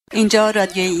اینجا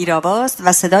رادیوی ایراواست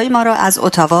و صدای ما را از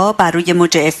اتاوا بر روی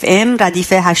موج FM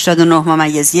ردیف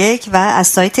 89.1 و از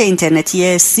سایت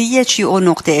اینترنتی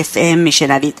CHUO.FM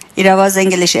میشنوید. ایراواز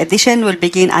English edition will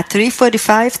begin at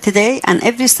 3:45 today and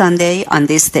every Sunday on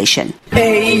this station. ای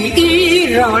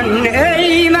ایران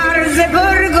ای مرز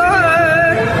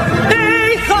پرگوهر،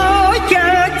 ای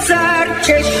خاکت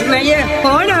سرچشمه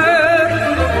هنر،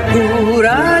 دور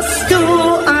از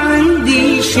تو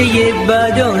اندیشه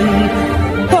بدان،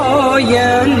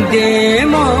 پاینده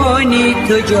مانی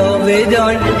تو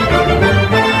جاودان.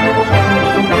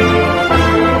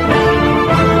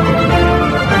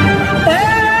 ای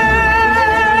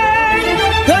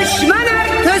دشمن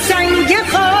تو سنگ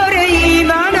خار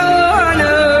ایمانم،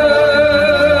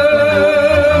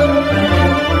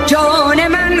 جان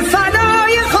من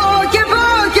فدای خاک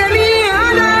پاک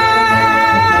میهنم.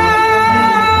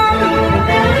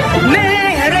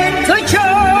 مهر تو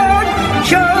چون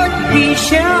شد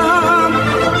پیشم،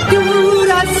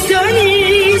 دور از تو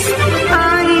نیست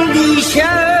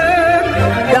اندیشم.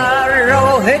 در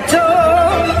راه تو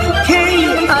کی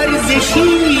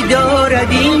ارزشی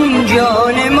دارد این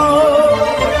جان ما،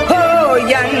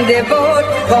 پاینده باد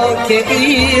خاک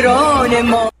ایران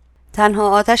ما. تنها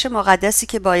آتش مقدسی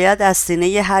که باید از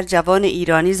سینه هر جوان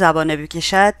ایرانی زبانه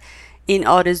بکشد این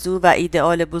آرزو و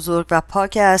ایدئال بزرگ و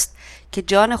پاک است که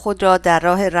جان خود را در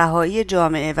راه رهایی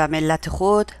جامعه و ملت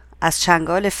خود از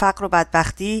چنگال فقر و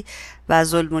بدبختی و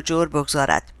ظلم و جور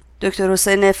بگذارد. دکتر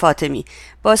حسین فاطمی.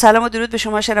 با سلام و درود به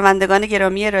شما شنوندگان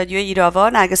گرامی رادیو ایراوا،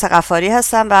 نرگس غفاری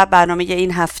هستم و برنامه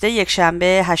این هفته یک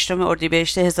شنبه 8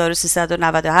 اردیبهشت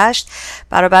 1398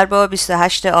 برابر با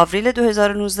 28 آوریل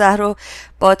 2019 رو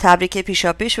با تبریک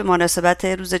پیشاپیش به مناسبت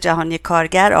روز جهانی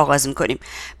کارگر آغاز می‌کنیم.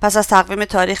 پس از تقویم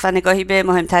تاریخ و نگاهی به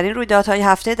مهمترین رویدادهای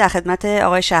هفته در خدمت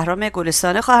آقای شهرام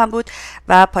گلستانه خواهم بود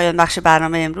و پایان بخش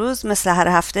برنامه امروز مثل هر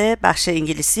هفته بخش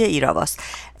انگلیسی ایراواست.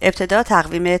 ابتدا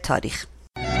تقویم تاریخ.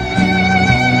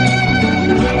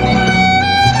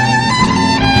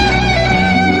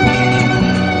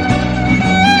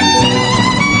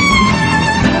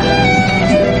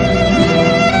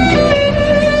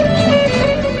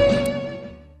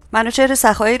 منوچهر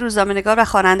سخایی روزنامه‌نگار و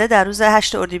خواننده در روز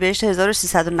 8 اردیبهشت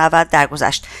 1390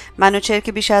 درگذشت. منوچهر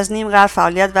که بیش از نیم قرن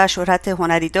فعالیت و شهرت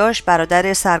هنری داشت،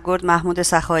 برادر سرگرد محمود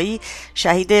سخایی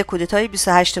شهید کودتای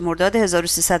 28 مرداد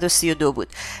 1332 بود.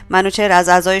 منوچهر از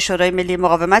اعضای شورای ملی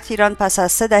مقاومت ایران پس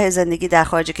از 3 دهه زندگی در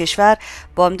خارج کشور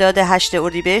بامداد 8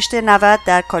 اردیبهشت 90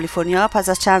 در کالیفرنیا پس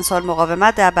از چند سال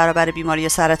مقاومت در برابر بیماری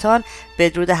سرطان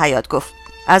بدرود حیات گفت.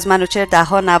 از منوچهر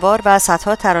ده‌ها نوار و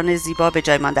صدها ترانه زیبا به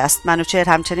جای مانده است. منوچهر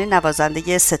همچنین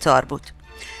نوازنده ستار بود.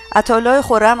 عطاالله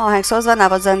خرم آهنگساز و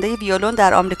نوازنده ویولون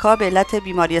در آمریکا به علت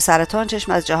بیماری سرطان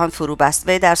چشم از جهان فرو بست.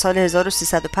 وی در سال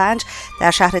 1305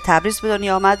 در شهر تبریز به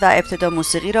دنیا آمد و ابتدا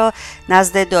موسیقی را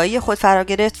نزد دایی خود فرا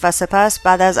گرفت و سپس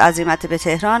بعد از عزیمت به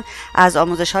تهران از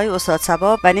آموزش‌های استاد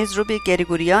صبا و نیز روبی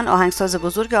گریگوریان آهنگساز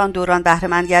بزرگ آن دوران بهره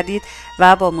مند گردید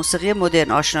و با موسیقی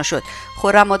مدرن آشنا شد.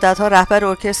 خرم مدت‌ها رهبر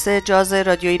ارکستر جاز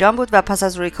رادیو ایران بود و پس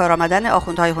از روی کار آمدن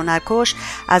آخوندهای هنرکش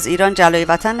از ایران جلای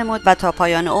وطن نمود و تا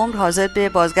پایان عمر حاضر به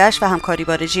بازگشت و همکاری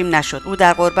با رژیم نشد. او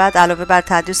در غربت علاوه بر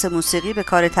تدریس موسیقی به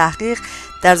کار تحقیق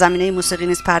در زمینه موسیقی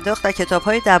نیز پرداخت و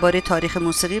کتاب‌های درباره تاریخ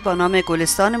موسیقی با نام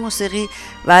گلستان موسیقی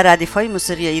و ردیف‌های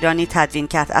موسیقی ایرانی تدوین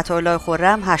کرد. عطاالله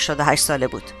خرم 88 ساله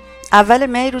بود. اول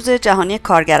می روز جهانی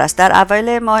کارگر است. در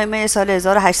اول ماه می سال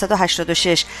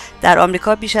 1886 در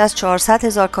آمریکا بیش از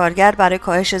 400,000 کارگر برای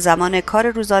کاهش زمان کار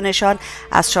روزانه‌شان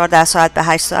از 14 ساعت به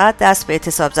 8 ساعت دست به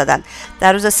اعتصاب زدند.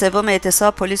 در روز سوم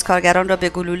اعتصاب پلیس کارگران را به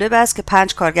گلوله بست که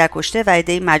 5 کارگر کشته و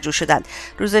عده‌ای مجروح شدند.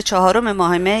 روز چهارم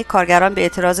ماه می کارگران به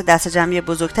اعتراض دست جمعی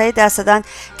بزرگتری دست دادند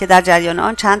که در جریان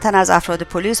آن چند تن از افراد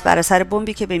پلیس بر اثر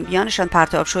بمبی که به میانشان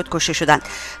پرتاب شد کشته شدند.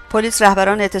 پلیس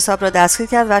رهبران اعتصاب را دستگیر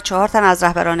کرد و 4 تن از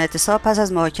رهبران اعتصاب پس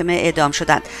از محاکمه اعدام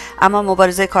شدند. اما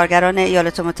مبارزه کارگران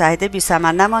ایالات متحده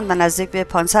بی‌ثمر نماند و نزدیک به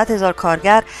 500,000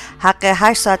 کارگر حق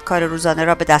 8 ساعت کار روزانه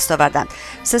را به دست آوردند.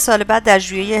 3 سال بعد در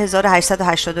ژوئیه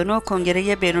 1889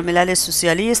 کنگره بین‌الملل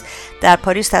سوسیالیست در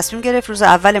پاریس تصمیم گرفت روز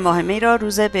اول ماه می را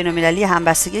روز بین‌المللی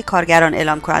همبستگی کارگران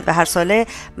اعلام کند و هر ساله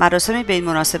مراسمی به این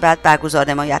مناسبت برگزار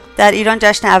نماید. در ایران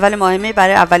جشن اول ماه می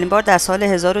برای اولین بار در سال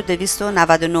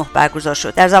 1299 برگزار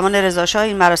شد. در زمان رضاشاه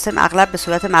این مراسم اغلب به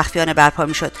صورت مخفیانه برپا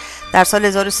می‌شد. در سال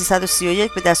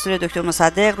 1331 به دستور دکتر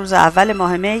مصدق روز اول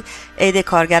ماه می عید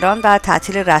کارگران و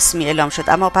تعطیل رسمی اعلام شد،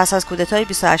 اما پس از کودتای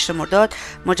 28 مرداد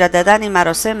مجددا این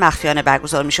مراسم مخفیانه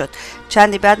برگزار میشد.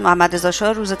 چندی بعد محمد رضا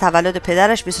شاه روز تولد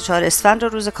پدرش 24 اسفند را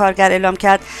روز کارگر اعلام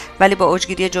کرد، ولی با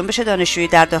اوجگیری جنبش دانشجویی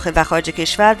در داخل و خارج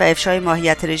کشور و افشای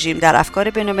ماهیت رژیم در افکار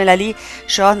بین‌المللی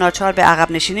شاه ناچار به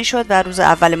عقب نشینی شد و روز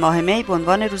اول ماه می به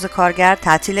عنوان روز کارگر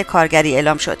تعطیل کارگری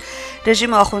اعلام شد.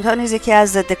 رژیم آخوندها نیز یکی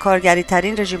از ضد کارگری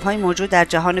ترین رژیم‌های موجود در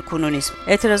جهان کنونی است.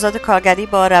 اعتراضات کارگری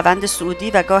با روند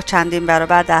صعودی و گاه چندین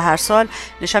برابر در هر سال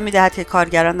نشان می‌دهد که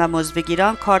کارگران و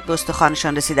مزدبگیران کارد به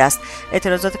استخوانشان رسیده است.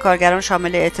 اعتراضات کارگران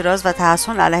شامل اعتراض و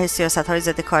تحصن علیه سیاست‌های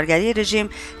ضد کارگری رژیم،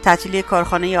 تعطیلی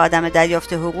کارخانه عدم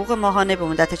دریافت حقوق ماهانه به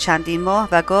مدت چندین ماه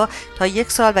و گاه تا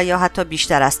 1 سال و یا حتی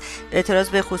بیشتر است. اعتراض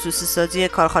به خصوصی سازی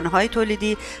کارخانه‌های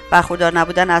تولیدی، برخوردار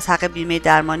نبودن از حق بیمه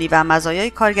درمانی و مزایای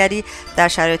کارگری در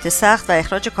شرایط سخت و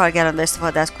اخراج کارگران و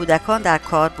استفاده از کودکان در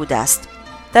کار بوده است.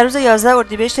 در روز 11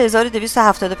 اردیبهشت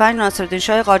 1275 ناصرالدین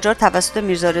شاه قاجار توسط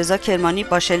میرزا رضا کرمانی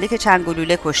با شلیک چند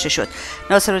گلوله کشته شد.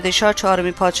 ناصرالدین شاه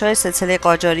چهارمین پادشاه سلسله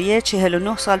قاجاریه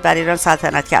 49 سال بر ایران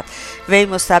سلطنت کرد. وی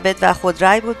مستبد و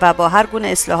خودرأی بود و با هر گونه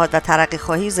اصلاحات و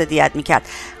ترقی‌خواهی ضدیت می‌کرد.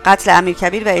 قتل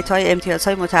امیرکبیر و اعطای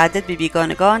امتیازهای متعدد به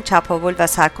بیگانگان، چپاول و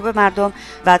سرکوب مردم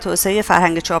و توسعه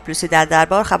فرهنگ چاپلوسی در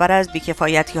دربار خبر از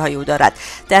بی‌کفایتی‌های او دارد.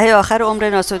 دهه آخر عمر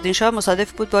ناصرالدین شاه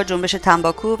مصادف بود با جنبش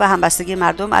تنباکو و همبستگی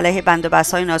مردم علیه بند و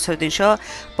بست‌های ناصرالدین شاه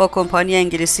با کمپانی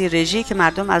انگلیسی رژی که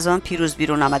مردم از آن پیروز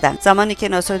بیرون آمدند. زمانی که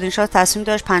ناصرالدین شاه تصمیم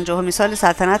داشت 50مین سال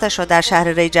سلطنتش را در شهر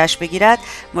ری جشن بگیرد،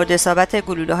 مورد اصابت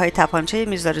گلوله‌های تپانچه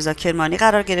میرزا رضا کرمانی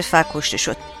قرار گرفت و کشته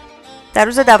شد. در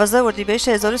روز 12 اردیبهشت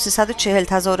 1340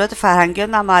 تظاهرات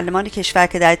فرهنگیان و معلمان کشور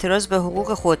که در اعتراض به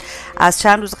حقوق خود از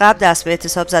چند روز قبل دست به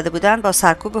اعتصاب زده بودند با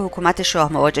سرکوب حکومت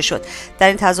شاه مواجه شد. در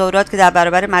این تظاهرات که در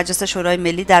برابر مجلس شورای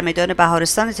ملی در میدان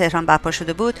بهارستان تهران برپا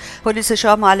شده بود، پلیس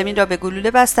شاه معلمین را به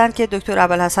گلوله بستند که دکتر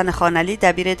ابوالحسن خانعلی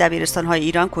دبیر دبیرستان‌های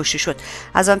ایران کشته شد.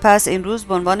 از آن پس این روز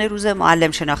به عنوان روز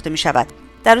معلم شناخته می‌شود.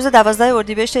 در روز 12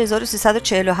 اردیبهشت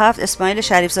 1347 اسماعیل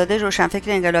شریفزاده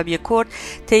روشنفکر انقلابی کرد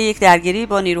طی یک درگیری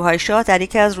با نیروهای شاه در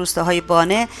یکی از روستاهای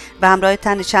بانه به همراه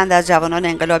تن چند از جوانان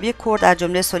انقلابی کرد از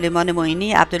جمله سلیمان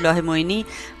معینی، عبدالله معینی،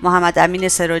 محمد امین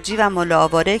سراجی و ملا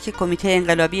آواره که کمیته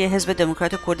انقلابی حزب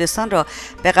دموکرات کردستان را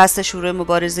به قصد شروع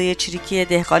مبارزه چریکی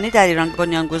دهقانی در ایران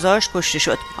بنیان گذاشت کشته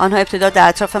شد. آنها ابتدا در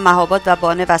اطراف مهاباد و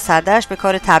بانه و سردشت به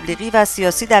کار تبلیغی و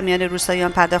سیاسی در میان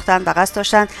روستاییان پرداختند و قصد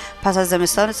داشتند پس از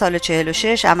زمستان سال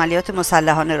 46 عملیات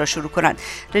مسلحانه را شروع کنند.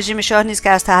 رژیم شاه نیز که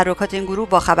از تحرکات این گروه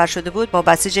باخبر شده بود، با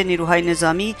بسیج نیروهای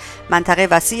نظامی منطقه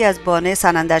وسیعی از بانه،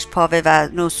 سنندج، پاوه و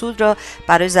نوسود را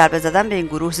برای ضربه زدن به این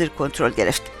گروه زیر کنترل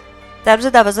گرفت. در روز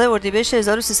 12 اردیبهشت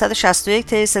 1361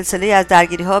 طی سلسله از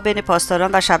درگیری‌ها بین پاسداران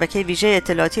و شبکه ویژه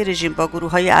اطلاعاتی رژیم با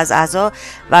گروه‌های از اعضا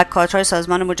و کادرهای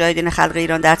سازمان مجاهدین خلق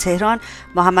ایران در تهران،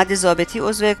 محمد ضابطی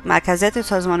عضو مرکزیت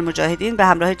سازمان مجاهدین به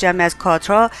همراه جمعی از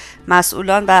کادرها،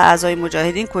 مسئولان و اعضای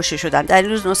مجاهدین کشته شدند. در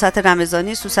این روز نصرت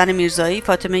رمضانی، سوسن میرزایی،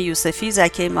 فاطمه یوسفی،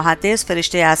 زکی محدث،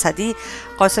 فرشته اسدی،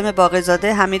 قاسم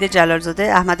باقرزاده، حمید جلالزاده،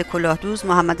 احمد کلاهدوز،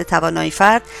 محمد توانایی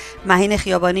فرد، مهین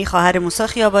خیابانی خواهر موسی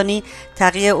خیابانی،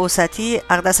 تقی اوسطی،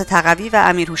 اقدس تقوی و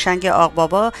امیر هوشنگ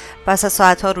آقبابا پس از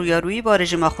ساعت‌ها رویارویی با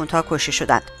رژیم آخوندها کشته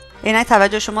شدند. عینک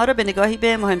توجه شما را به نگاهی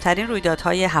به مهمترین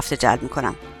رویدادهای هفته جلب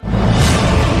می‌کنم.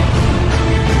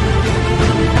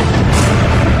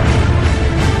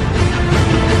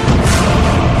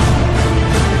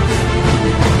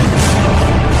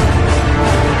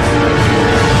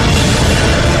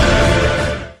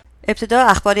 ابتدا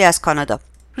اخباری از کانادا.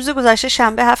 روز گذشته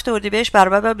شنبه 7 اردیبهشت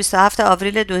برابر با 27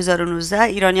 آوریل 2019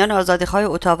 ایرانیان آزادیخواه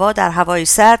اتاوا در هوای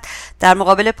سرد در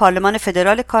مقابل پارلمان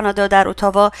فدرال کانادا در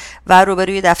اتاوا و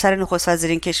روبروی دفتر نخست وزیر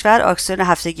این کشور اکسیون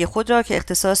هفتگی خود را که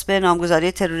اختصاص به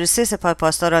نامگذاری تروریستی سپاه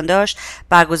پاسداران داشت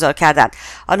برگزار کردند.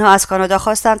 آنها از کانادا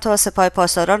خواستند تا سپاه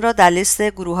پاسداران را در لیست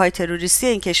گروه‌های تروریستی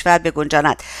این کشور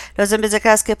بگنجاند. لازم به ذکر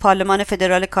است که پارلمان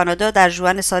فدرال کانادا در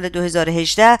ژوئن سال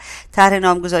 2018 طرح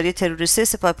نامگذاری تروریستی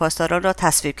سپاه پاسداران را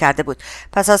تصویب کرده بود.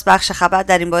 پس از بخش خبر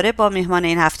در این باره با مهمان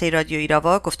این هفته رادیو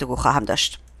ایراوا گفتگو خواهم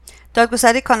داشت.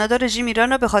 دادگستری کانادا رژیم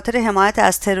ایران را به خاطر حمایت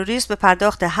از تروریسم به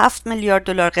پرداخت 7 میلیارد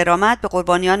دلار غرامت به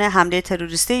قربانیان حمله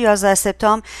تروریستی 11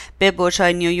 سپتامبر به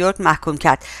برج‌های نیویورک محکوم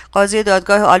کرد. قاضی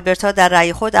دادگاه آلبرتا در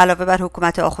رأی خود علاوه بر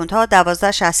حکومت آخوندها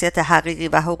 12 شخصیت حقیقی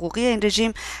و حقوقی این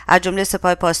رژیم از جمله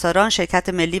سپاه پاسداران، شرکت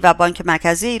ملی و بانک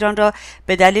مرکزی ایران را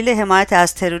به دلیل حمایت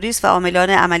از تروریسم و عاملان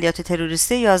عملیات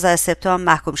تروریستی 11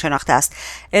 سپتامبر محکوم شناخته است.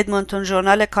 ادمونتون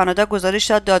ژورنال کانادا گزارش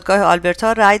داد دادگاه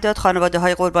آلبرتا رأی داد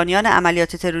خانواده‌های قربانیان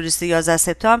عملیات تروریستی تروریستی 11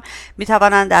 سپتامبر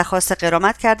می‌توانند درخواست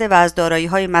غرامت کرده و از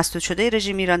دارایی‌های مسدود شده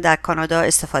رژیم ایران در کانادا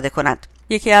استفاده کنند.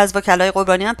 یکی از وکلای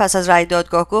قربانیان پس از رأی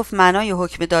دادگاه گفت معنای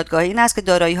حکم دادگاه این است که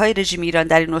دارایی‌های رژیم ایران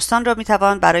در این استان را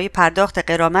می‌توان برای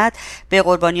پرداخت غرامت به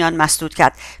قربانیان مسدود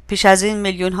کرد. پیش از این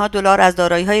میلیون‌ها دلار از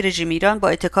دارایی‌های رژیم ایران با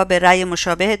اتکا به رأی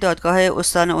مشابه دادگاه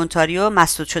استان اونتاریو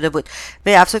مسدود شده بود.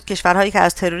 وی افزود کشورهایی که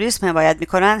از تروریسم حمایت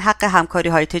می‌کنند حق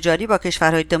همکاری‌های تجاری با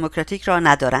کشورهای دموکراتیک را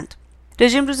ندارند.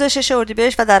 رژیم روز 6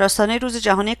 اردیبهشت و در آستانه روز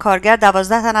جهانی کارگر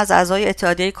 12 تن از اعضای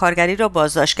اتحادیه کارگری را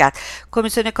بازداشت کرد.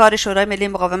 کمیسیون کار شورای ملی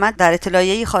مقاومت در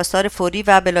اطلاعیه‌ای خواستار فوری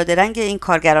و بلادرنگ این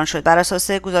کارگران شد. بر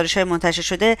اساس گزارش‌های منتشر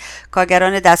شده،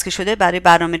 کارگران دستگیر شده برای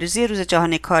برنامه‌ریزی روز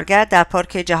جهانی کارگر در پارک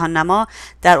جهان‌نما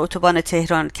در اتوبان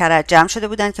تهران کرج جمع شده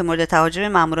بودند که مورد تهاجم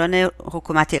ماموران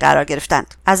حکومتی قرار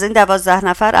گرفتند. از این 12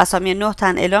 نفر اسامی 9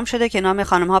 تن اعلام شده که نام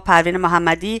خانم‌ها پروین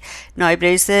محمدی، نایب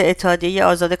رئیس اتحادیه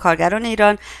آزاد کارگران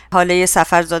ایران، حاله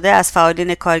سفرزاده از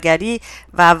فعالین کارگری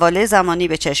و واله زمانی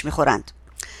به چشم می‌خورند.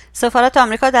 سفارت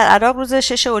آمریکا در عراق روز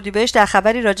 6 اردیبهشت در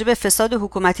خبری راجع به فساد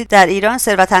حکومتی در ایران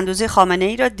ثروت‌اندوزی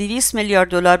خامنه‌ای را 200 میلیارد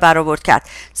دلار برآورد کرد.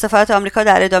 سفارت آمریکا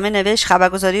در ادامه نوشت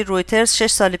خبرگزاری رویترز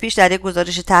 6 سال پیش در یک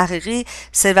گزارش تحقیقی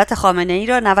ثروت خامنه‌ای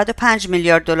را 95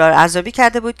 میلیارد دلار ارزیابی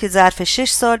کرده بود که ظرف 6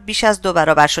 سال بیش از 2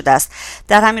 برابر شده است.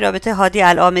 در همین رابطه هادی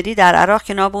العامری در عراق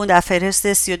که نام او در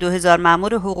فهرست 32000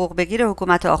 مأمور حقوق بگیر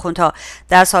حکومت آخوندها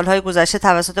در سالهای گذشته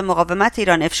توسط مقاومت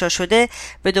ایران افشا شده،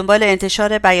 به دنبال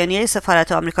انتشار بیانیه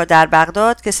سفارت آمریکا در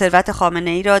بغداد که ثروت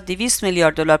خامنه‌ای را 200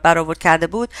 میلیارد دلار برآورد کرده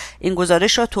بود، این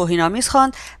گزارش را توهین‌آمیز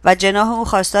خواند و جناح او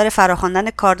خواستار فراخواندن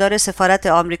کاردار سفارت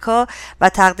آمریکا و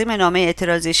تقدیم نامه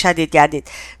اعتراضی شدید گردید.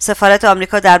 سفارت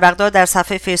آمریکا در بغداد در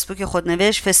صفحه فیسبوک خود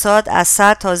نوشت فساد از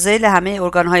سر تا ذیل همه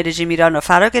ارگان‌های رژیم ایران را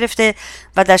فرا گرفته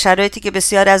و در شرایطی که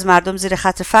بسیاری از مردم زیر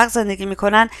خط فقر زندگی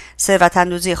می‌کنند،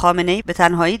 ثروت‌اندوزی خامنه‌ای به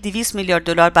تنهایی 200 میلیارد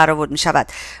دلار برآورد می‌شود.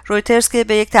 رویترز که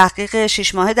به یک تحقیق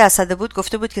 6 ماهه دست زده بود،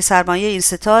 گفته بود که سرمایه این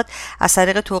ستاد از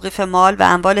طریق توقیف مال و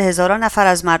اموال هزاران نفر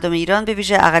از مردم ایران به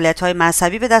ویژه اقلیت‌های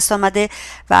مذهبی به دست آمده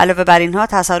و علاوه بر اینها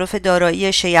تصرف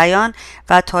دارایی شیعیان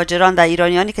و تاجران و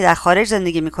ایرانیانی که در خارج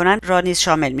زندگی می‌کنند را نیز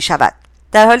شامل می‌شود.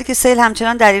 در حالی که سیل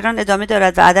همچنان در ایران ادامه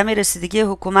دارد و عدم رسیدگی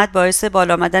حکومت باعث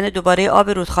بالا آمدن دوباره آب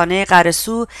رودخانه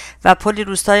قره‌سو و پل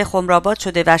روستای خمرآباد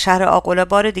شده و شهر آغولا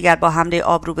بار دیگر با حمله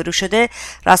آب روبرو شده،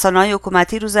 رسانه‌های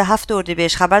حکومتی روز 7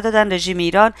 اردیبهشت خبر دادند رژیم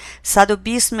ایران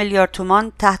 120 میلیارد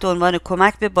تومان تحت عنوان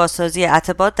کمک به بازسازی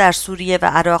ارتباط در سوریه و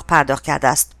عراق پرداخت کرده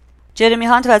است. جرمی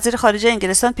هانت وزیر خارجه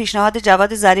انگلستان پیشنهاد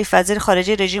جواد ظریف وزیر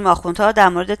خارجه رژیم آخوندها در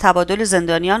مورد تبادل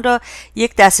زندانیان را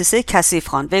یک دسیسه کثیف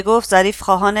خواند. وی گفت ظریف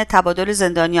خواهان تبادل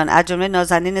زندانیان از جمله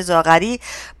نازنین زاغری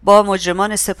با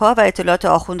مجرمان سپاه و اطلاعات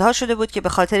آخوندها شده بود که به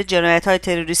خاطر جنایت‌های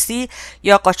تروریستی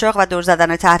یا قاچاق و دور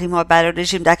زدن تحریم‌ها بر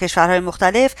رژیم در کشورهای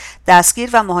مختلف دستگیر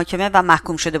و محاکمه و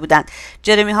محکوم شده بودند.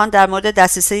 جرمی هانت در مورد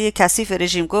دسیسه کثیف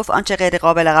رژیم گفت آنچه غیر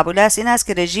قابل قبول است این است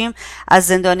که رژیم از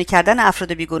زندانی کردن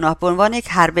افراد بیگناه به عنوان یک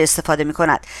حربه استفاده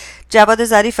می‌کند. جواد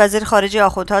ظریف وزیر خارجه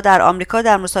آخوندها در آمریکا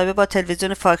در مصاحبه با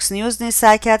تلویزیون فاکس نیوز نیز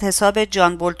سعی کرد حساب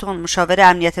جان بولتون مشاور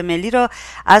امنیت ملی را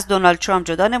از دونالد ترامپ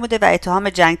جدا نموده و اتهام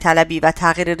جنگ طلبی و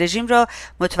تغییر رژیم را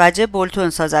متوجه بولتون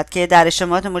سازد که در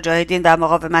اجتماعات مجاهدین و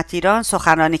مقاومت ایران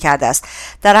سخنرانی کرده است.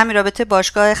 در همین رابطه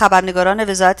باشگاه خبرنگاران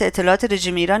وزارت اطلاعات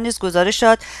رژیم ایران نیز گزارش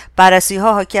داد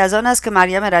بررسی‌ها حاکی از آن است که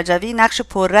مریم رجوی نقش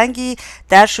پررنگی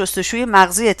در شستشوی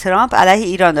مغزی ترامپ علیه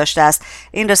ایران داشته است.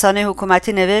 این رسانه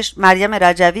حکومتی نوشت مریم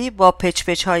رجوی با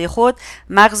پچ‌پچ‌های خود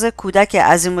مغز کودک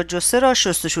عظیم الجثه را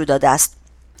شستشو داده است.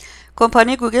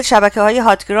 کمپانی گوگل شبکه‌های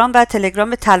هاتگرام و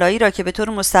تلگرام طلایی را که به طور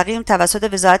مستقیم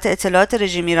توسط وزارت اطلاعات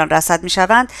رژیم ایران رصد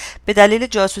می‌شوند، به دلیل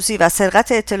جاسوسی و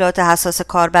سرقت اطلاعات حساس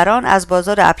کاربران از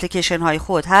بازار اپلیکیشن‌های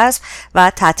خود حذف و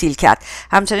تعطیل کرد.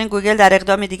 همچنین گوگل در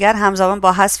اقدام دیگر همزمان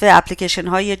با حذف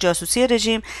اپلیکیشن‌های جاسوسی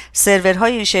رژیم،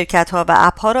 سرورهای این شرکت‌ها و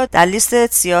اپ‌ها را در لیست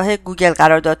سیاه گوگل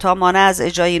قرار داد تا مانع از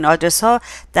اجرای این آدرس‌ها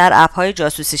در اپ‌های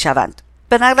جاسوسی شوند.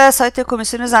 به نقل از سایت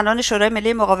کمیسیون زنان شورای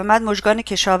ملی مقاومت، مژگان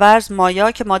کشاورز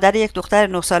مایا که مادر یک دختر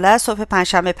 9 ساله است، صبح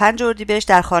پنجشنبه 5 اردیبهشت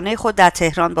در خانه خود در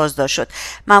تهران بازداشت شد.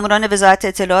 ماموران وزارت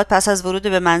اطلاعات پس از ورود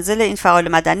به منزل این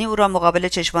فعال مدنی او را مقابل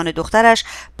چشمان دخترش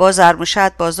با ضرب و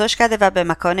شتم بازداشت کرده و به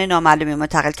مکان نامعلومی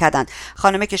منتقل کردند.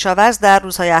 خانم کشاورز در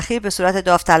روزهای اخیر به صورت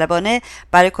داوطلبانه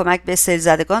برای کمک به سیل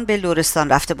زدگان به لرستان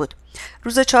رفته بود.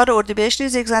 روز 4 اردیبهشت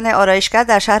نیز یک زن آرایشگر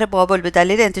در شهر بابل به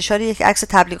دلیل انتشار یک عکس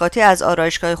تبلیغاتی از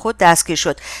آرایشگاه خود دستگیر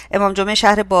شد. امام جمعه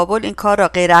شهر بابل این کار را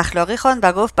غیر اخلاقی خواند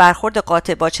و گفت برخورد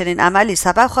قاطع با چنین عملی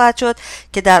سبب خواهد شد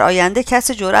که در آینده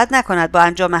کسی جرئت نکند با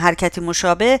انجام حرکتی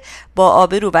مشابه با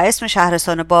آبرو و اسم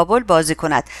شهرستان بابل بازی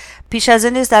کند. پیش از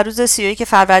این نیز در روز 31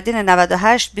 فروردین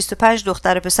 98 25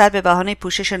 دختر و پسر به بهانه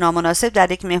پوشش نامناسب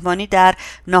در یک مهمانی در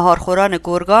ناهارخوران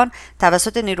گرگان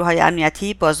توسط نیروهای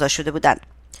امنیتی بازداشت شده بودند.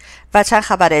 و چند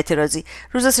خبر اعتراضی.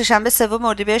 روز سه‌شنبه 3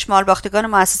 اردیبهشت مالباختگان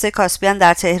مؤسسه کاسپیان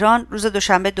در تهران، روز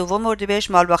دوشنبه 2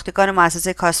 اردیبهشت مالباختگان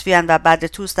مؤسسه کاسپیان و بدر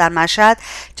توس در مشهد،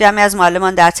 جمعی از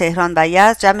معلمان در تهران و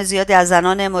یزد، جمع زیادی از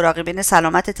زنان مراقبین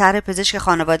سلامت طرح پزشک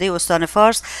خانواده استان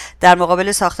فارس در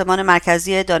مقابل ساختمان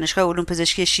مرکزی دانشگاه علوم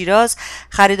پزشکی شیراز،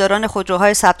 خریداران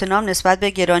خودروهای ثبت نام نسبت به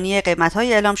گرانی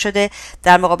قیمت‌های اعلام شده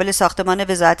در مقابل ساختمان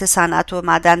وزارت صنعت و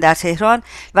معدن در تهران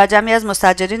و جمعی از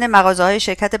مستاجرین مغازه‌های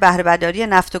شرکت بهره برداری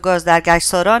نفت و گاز در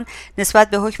گشتساران نسبت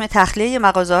به حکم تخلیه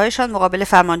مغازه‌هایشان مقابل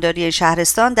فرمانداری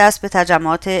شهرستان دست به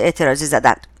تجمعات اعتراضی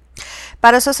زدند.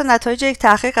 بر اساس نتایج یک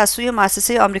تحقیق از سوی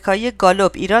مؤسسه آمریکایی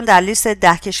گالوب، ایران در لیست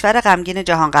 10 کشور غمگین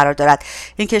جهان قرار دارد.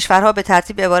 این کشورها به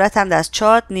ترتیب عبارتند از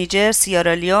چاد، نیجر،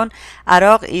 سیرالیون،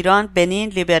 عراق، ایران، بنین،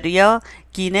 لیبریا،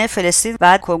 گینه، فلسطین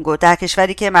و کنگو، در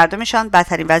کشوری که مردمشان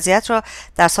بدترین وضعیت را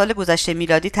در سال گذشته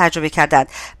میلادی تجربه کردند.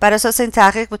 بر اساس این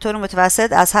تحقیق به طور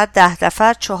متوسط از هر 10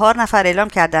 نفر 4 نفر اعلام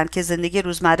کردند که زندگی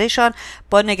روزمرهشان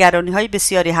با نگرانی‌های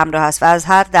بسیاری همراه است و از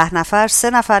هر 10 نفر 3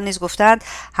 نفر نیز گفتند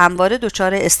همواره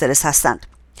دچار استرس هستند.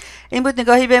 این بود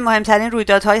نگاهی به مهمترین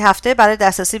رویدادهای هفته. برای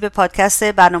دسترسی به پادکست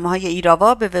برنامه‌های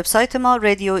ایراوا به وبسایت ما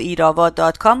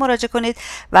radioirava.com مراجعه کنید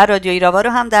و رادیو ایراوا رو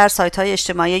هم در سایت‌های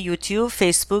اجتماعی یوتیوب،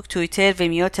 فیسبوک، توییتر،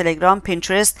 ویمیو، تلگرام،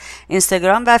 پینترست،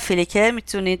 اینستاگرام و فلیکر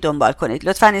میتونید دنبال کنید.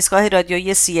 لطفاً ایستگاه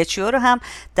رادیویی CHO رو هم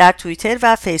در توییتر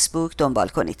و فیسبوک دنبال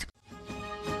کنید.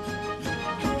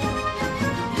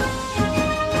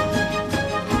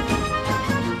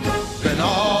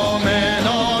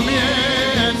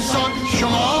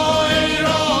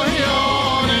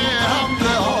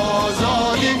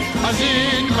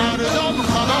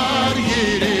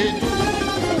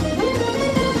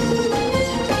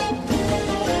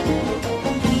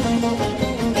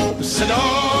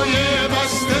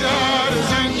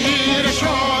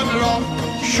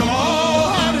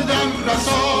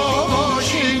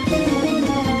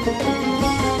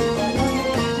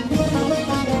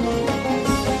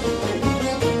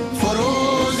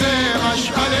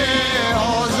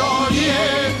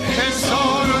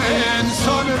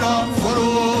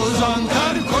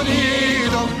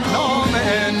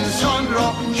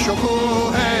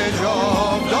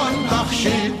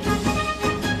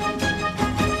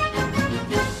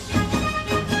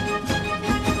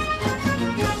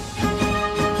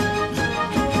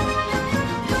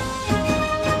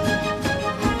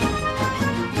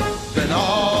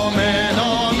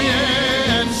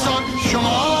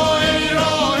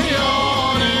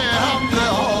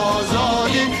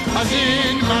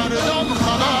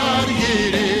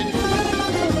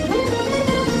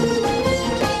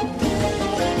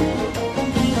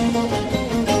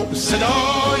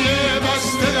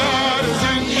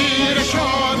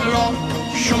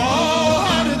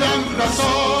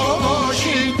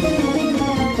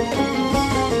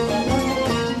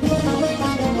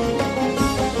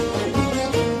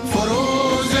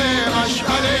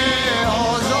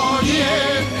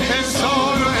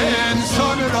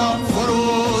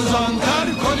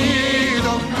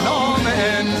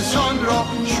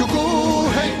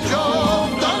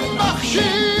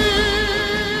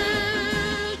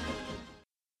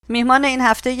 میهمان این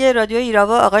هفته رادیو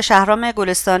ایراوا آقای شهرام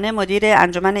گلستانه، مدیر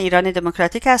انجمن ایران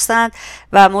دموکراتیک هستند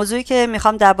و موضوعی که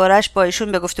میخوام درباره‌اش با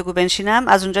ایشون به گفتگو بنشینم،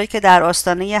 از اونجایی که در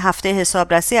آستانه هفته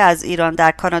حسابرسی از ایران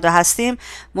در کانادا هستیم،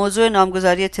 موضوع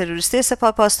نامگذاری تروریستی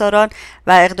سپاه پاسداران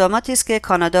و اقداماتی است که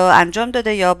کانادا انجام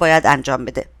داده یا باید انجام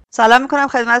بده. سلام میکنم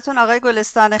خدمتتون آقای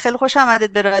گلستانه، خیلی خوش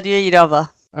آمدید به رادیو ایراوا.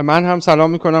 من هم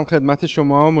سلام میکنم خدمت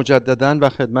شما مجدداً و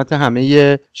خدمت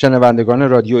همه شنوندگان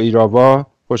رادیو ایراوا.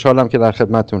 خوشحالم که در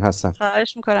خدمتتون هستم.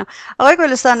 خواهش میکنم. آقای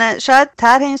گلستانه، شاید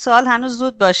طرح این سوال هنوز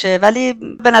زود باشه، ولی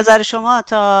به نظر شما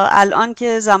تا الان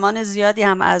که زمان زیادی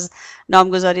هم از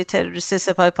نامگذاری تروریستی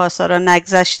سپاه پاسداران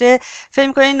نگذشته، فکر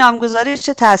می‌کنید نامگذاری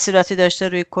چه تأثیراتی داشته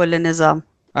روی کل نظام؟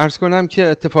 عرض کنم که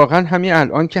اتفاقا همین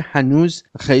الان که هنوز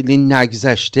خیلی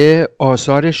نگذشته،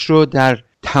 آثارش رو در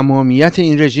تمامیت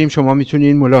این رژیم شما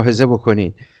میتونید ملاحظه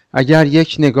بکنید. اگر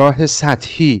یک نگاه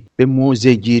سطحی به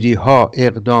موضع‌گیری‌ها،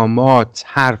 اقدامات،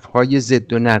 حرف‌های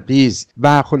ضد و نقیض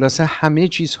و خلاصه همه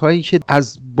چیزهایی که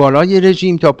از بالای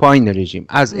رژیم تا پایین رژیم،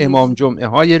 از امام جمعه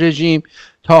های رژیم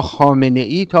تا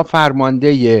خامنه‌ای تا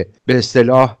فرمانده به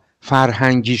اصطلاح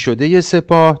فرهنگی شده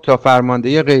سپاه تا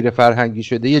فرمانده غیر فرهنگی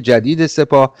شده جدید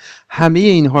سپاه، همه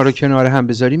اینها رو کنار هم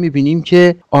بذاریم میبینیم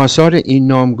که آثار این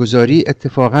نامگذاری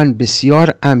اتفاقاً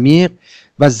بسیار عمیق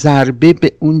و ضربه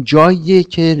به اون جایی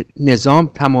که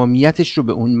نظام تمامیتش رو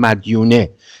به اون مدیونه.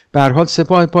 به هر حال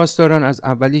سپاه پاسداران از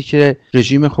اولی که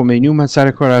رژیم خمینی اومد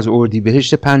سر کار، از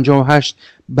اردیبهشت 58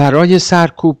 برای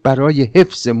سرکوب، برای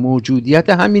حفظ موجودیت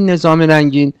همین نظام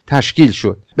رنگین تشکیل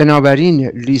شد. بنابراین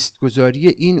لیست گذاری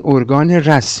این ارگان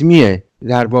رسمیه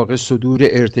در واقع صدور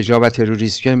ارتجاع و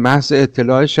تروریسم که محض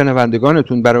اطلاع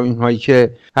شنوندگانتون برای اینهایی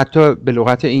که حتی به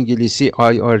لغت انگلیسی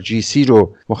IRGC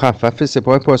رو مخفف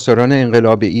سپاه پاسداران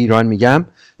انقلاب ایران میگم،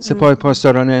 سپاه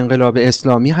پاسداران انقلاب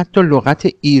اسلامی حتی لغت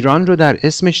ایران رو در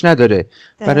اسمش نداره،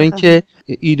 برای اینکه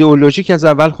ایدئولوژیک از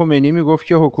اول خمینی میگفت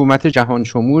که حکومت جهان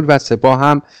شمول و سپاه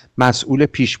هم مسئول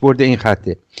پیشبرد این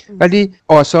خطه. ولی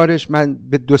آثارش من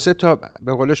به 2-3 تا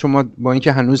به قول شما، با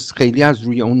اینکه هنوز خیلی از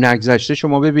روی اون نگذشته،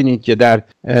 شما ببینید که در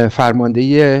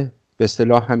فرمانده به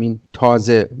اصطلاح همین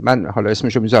تازه، من حالا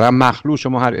اسمشو میذارم مخلوع،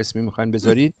 شما هر اسمی میخواین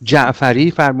بذارید،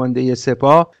 جعفری فرمانده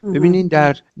سپاه، ببینید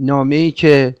در نامه‌ای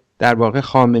که در واقع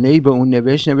خامنه‌ای به اون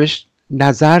نوشت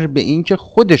نظر به این که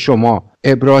خود شما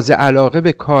ابراز علاقه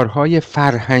به کارهای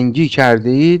فرهنگی کرده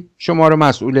اید، شما رو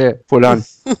مسئول فلان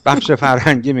بخش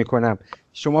فرهنگی میکنم.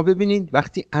 شما ببینید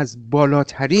وقتی از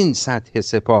بالاترین سطح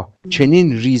سپاه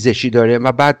چنین ریزشی داره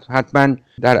و بعد حتما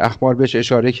در اخبار بهش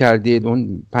اشاره کردید،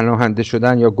 اون پناهنده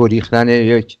شدن یا گریختن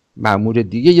یک مأمور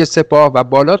دیگه یه سپاه و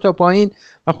بالا تا پایین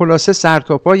و خلاصه سر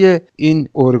تا پای این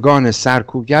ارگان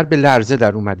سرکوبگر به لرزه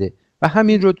در اومده و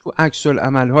همین رو تو عکس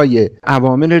العمل‌های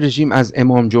عوامل رژیم از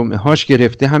امام جمعه هاش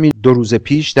گرفته. همین 2 روز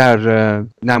پیش در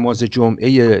نماز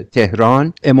جمعه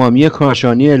تهران امامی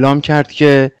کاشانی اعلام کرد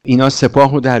که اینا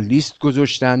سپاه رو در لیست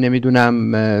گذاشتن،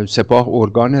 نمیدونم سپاه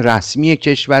ارگان رسمی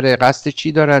کشور، قصد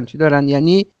چی دارن.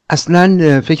 یعنی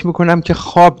اصلا فکر میکنم که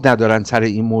خواب ندارن سر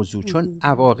این موضوع، چون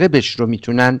عواقبش رو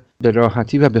میتونن به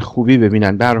راحتی و به خوبی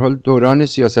ببینن. به هر حال دوران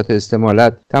سیاست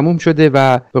استمالت تموم شده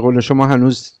و به قول شما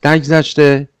هنوز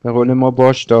نگذشته، به قول ما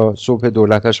باش تا صبح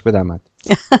دولتش بدمد.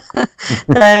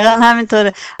 دقیقا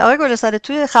همینطوره. آقای گلستانه،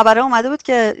 توی خبره اومده بود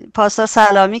که پاسدار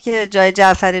سلامی که جای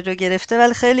جعفری رو گرفته،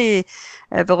 ولی خیلی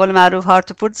به قول معروف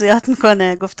هارت و پورت زیاد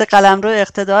میکنه. گفته قلمرو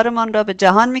اقتدارمان را به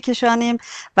جهان میکشانیم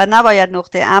و نباید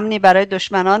نقطه امنی برای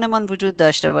دشمنانمان وجود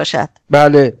داشته باشد.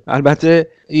 بله، البته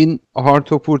این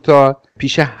هارت و پورتا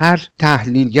پیش هر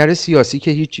تحلیلگر سیاسی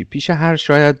که هیچی، پیش هر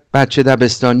شاید بچه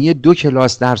دبستانی 2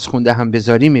 کلاس درس خونده هم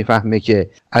بذاری میفهمه که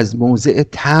از موضع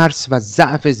ترس و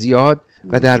ضعف زیاد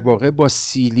و در واقع با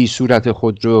سیلی صورت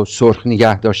خود رو سرخ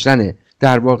نگه داشتنه.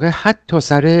 در واقع حتی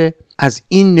سر از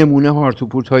این نمونه هارت و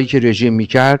پورت هایی که رژیم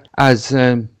میکرد از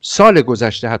سال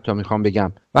گذشته، حتی میخوام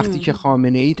بگم وقتی که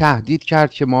خامنه ای تهدید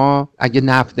کرد که ما اگه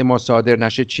نفت ما صادر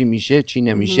نشه چی میشه چی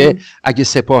نمیشه، اگه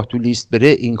سپاه تو لیست بره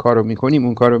این کارو میکنیم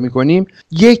اون کارو میکنیم،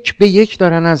 1 به 1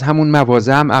 دارن از همون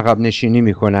مواضع هم عقب نشینی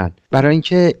میکنن. برای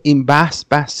اینکه این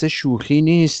بحث شوخی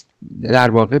نیست،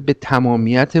 در واقع به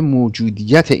تمامیت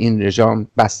موجودیت این رژیم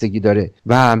بستگی داره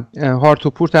و هارت و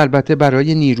پورت البته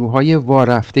برای نیروهای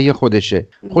وارفته خودشه.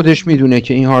 خودش میدونه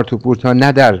که این هارت و پورت ها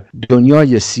نه در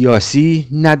دنیای سیاسی،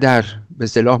 نه در به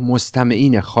اصطلاح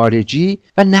مستمعین خارجی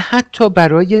و نه حتی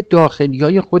برای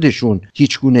داخلیای خودشون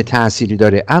هیچ گونه تأثیری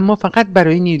داره، اما فقط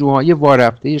برای نیروهای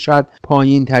وارفته، شاید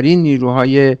پایین ترین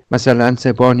نیروهای مثلا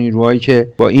سپاه، نیروهایی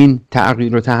که با این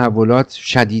تغییر و تحولات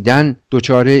شدیداً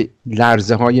دچار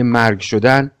لرزه های مرگ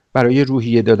شدن، برای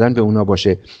روحیه دادن به اونا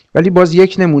باشه. ولی باز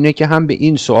یک نمونه که هم به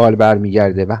این سوال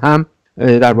برمیگرده و هم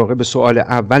در واقع به سوال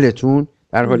اولتون،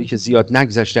 در حالی که زیاد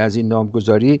نگذشته از این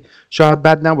نامگذاری، شاید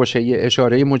بد نباشه یه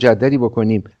اشاره مجددی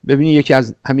بکنیم. ببینید یکی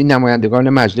از همین نمایندگان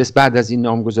مجلس بعد از این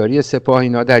نامگذاری سپاه،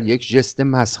 اینا در یک ژست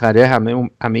مسخره،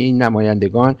 همه این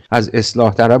نمایندگان از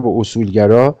اصلاح طلب و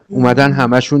اصولگرا اومدن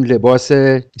همشون لباس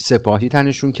سپاهی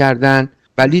تنشون کردن،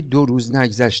 ولی 2 روز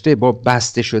نگذشته با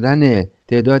بسته شدن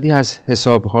تعدادی از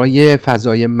حسابهای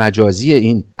فضای مجازی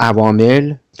این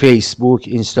عوامل، فیسبوک،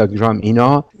 اینستاگرام،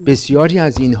 اینا بسیاری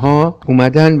از اینها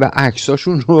اومدن و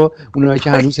عکساشون رو، اونایی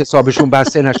که هنوز حسابشون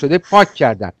بسته نشده، پاک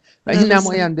کردن و این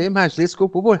نماینده مجلس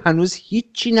گفت بابا هنوز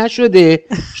هیچی نشده،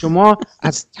 شما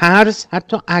از ترس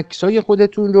حتی عکسای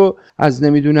خودتون رو از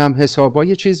نمیدونم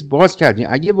حسابای چیز باز کردین.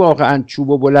 اگه واقعا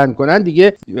چوبو بلند کنن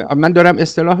دیگه، من دارم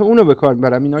اصطلاح اونو به کار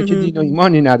میبرم، اینا که دین و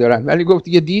ایمانی ندارن، ولی گفت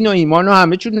دیگه دین و ایمان رو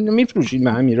همه چون میفروشین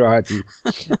به همین راحتی.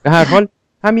 به هر حال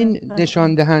همین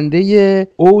نشان دهنده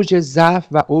اوج ضعف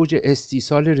و اوج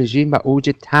استیصال رژیم و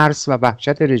اوج ترس و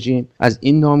وحشت رژیم از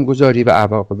این نامگذاری و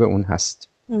عواقب اون هست.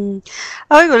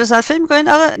 آقای گلستان، فکر می‌کنید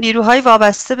آقا نیروهای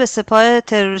وابسته به سپاه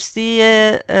تروریستی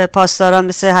پاسداران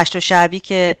مثل هشت شعبی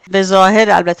که به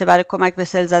ظاهر البته برای کمک به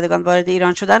سیل‌زدگان وارد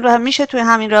ایران شدن رو هم میشه توی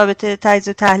همین رابطه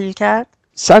تجزیه و تحلیل کرد؟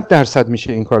 100%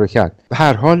 میشه این کارو کرد. به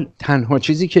هر حال تنها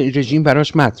چیزی که این رژیم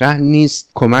براش مطرح نیست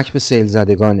کمک به سیل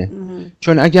زدگانه.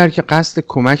 چون اگر که قصد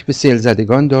کمک به سیل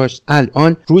زدگان داشت،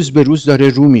 الان روز به روز داره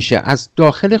رو میشه از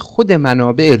داخل خود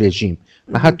منابع رژیم.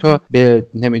 و حتی به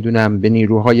به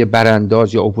نیروهای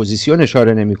برانداز یا اپوزیسیون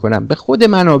اشاره نمی کنم، به خود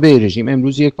منابع رژیم.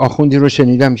 امروز یک آخوندی رو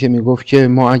شنیدم که میگفت که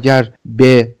ما اگر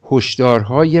به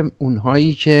هشدارهای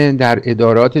اونهایی که در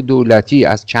ادارات دولتی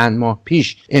از چند ماه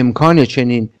پیش امکان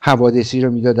چنین حوادثی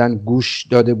رو میدادن گوش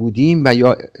داده بودیم و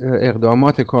یا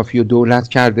اقدامات کافی و دولت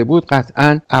کرده بود،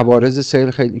 قطعاً عوارض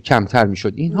سیل خیلی کمتر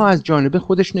میشد. اینها از جانب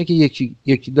خودشونه که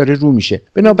یکی داره رو میشه.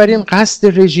 بنابراین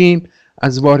قصد رژیم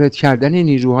از وارد کردن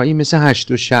نیروهایی مثل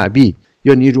هشت شعبی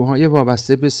یا نیروهای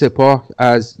وابسته به سپاه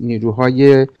از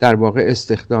نیروهای در واقع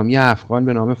استخدامی افغان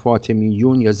به نام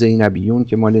فاطمیون یا زینبیون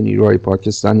که مال نیروهای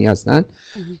پاکستانی هستند،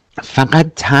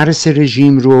 فقط ترس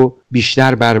رژیم رو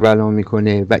بیشتر بربلا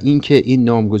میکنه و اینکه این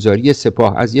نامگذاری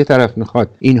سپاه از یه طرف میخواد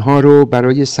اینها رو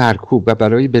برای سرکوب و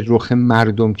برای به رخ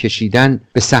مردم کشیدن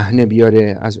به صحنه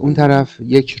بیاره، از اون طرف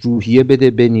یک روحیه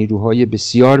بده به نیروهای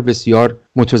بسیار بسیار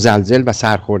متزلزل و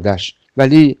سرخوردش.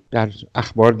 ولی در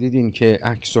اخبار دیدین که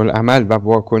عکس العمل و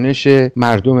واکنش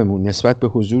مردممون نسبت به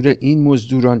حضور این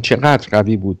مزدوران چقدر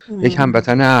قوی بود. یک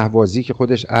هموطن اهوازی که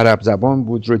خودش عرب زبان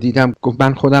بود رو دیدم، گفت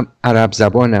من خودم عرب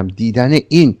زبانم. دیدن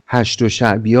این هشت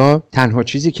شعبیا تنها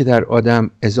چیزی که در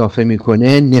آدم اضافه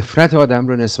میکنه نفرت آدم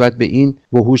رو نسبت به این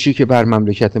وحوشی که بر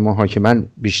مملکت ما حاکمن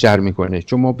بیشتر میکنه،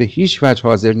 چون ما به هیچ وجه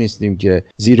حاضر نیستیم که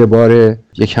زیر بار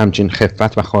یک همچین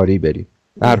خفت و خواری بریم.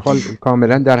 در حال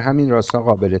کاملا در همین راستا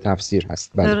قابل تفسیر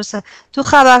هست. درسته. تو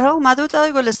خبرها اومده بود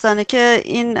آقای گلستانه که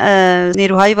این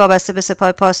نیروهای وابسته به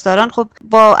سپاه پاسداران خب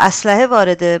با اسلحه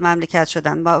وارد مملکت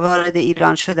شدن، با وارد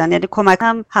ایران شدن، یعنی کمک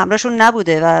هم همراهشون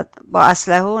نبوده و با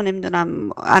اسلحه و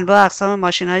انواع اقسام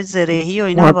ماشین‌های زرهی و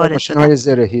اینا وارد شدن. ماشین‌های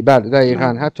زرهی، بله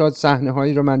دقیقاً. حتی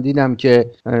صحنه‌هایی رو من دیدم که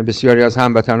بسیاری از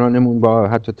هموطنانمون با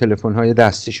حتی تلفن‌های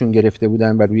دستیشون گرفته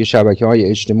بودن و روی شبکه‌های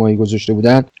اجتماعی گذاشته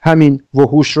بودن. همین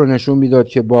وحوش رو نشون میداد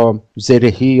که با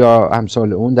زرهی یا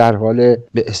امثال اون در حال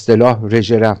به اصطلاح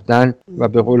رژه رفتن و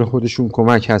به قول خودشون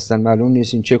کمک هستن. معلوم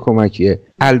نیست این چه کمکیه.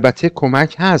 البته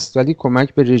کمک هست ولی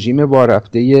کمک به رژیم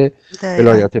وارفته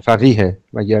ولایت فقیه،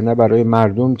 وگرنه برای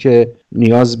مردم که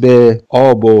نیاز به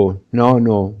آب و نان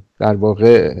و در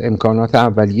واقع امکانات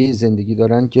اولیه زندگی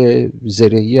دارن که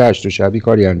زرهی هشت شعبی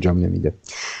کاری انجام نمیده.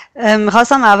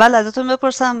 میخواستم اول ازتون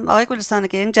بپرسم آقای گلستانه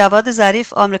که این جواد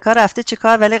ظریف آمریکا رفته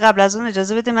چیکار، ولی قبل از اون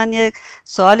اجازه بده من یک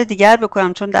سوال دیگر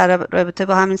بکنم چون در رابطه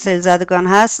با همین سیل زدگان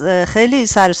هست. خیلی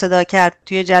سر و صدا کرد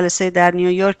توی جلسه در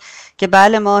نیویورک که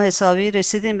بله ما حسابی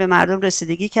رسیدیم، به مردم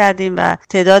رسیدگی کردیم و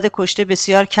تعداد کشته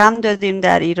بسیار کم دادیم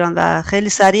در ایران و خیلی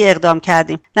سریع اقدام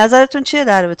کردیم. نظرتون چیه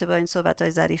در رابطه با این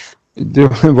صحبت‌های ظریف؟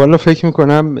 والا فکر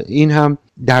میکنم این هم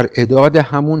در اعداد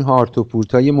همون هارت و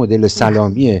پورتای مدل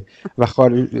سلامیه و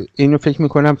اینو فکر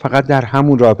میکنم فقط در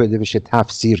همون رابطه بشه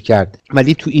تفسیر کرد.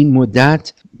 ولی تو این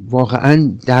مدت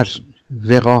واقعا در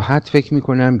وقاحت فکر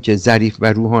میکنم که ظریف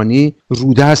و روحانی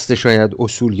رودست شاید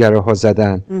اصولگراها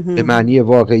زدن به معنی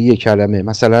واقعی کلمه.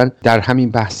 مثلا در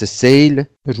همین بحث سیل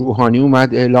روحانی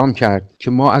اومد اعلام کرد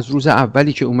که ما از روز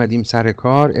اولی که اومدیم سر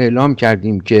کار اعلام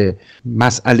کردیم که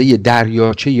مسئله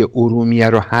دریاچه ارومیه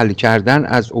رو حل کردن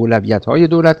از اولویت‌های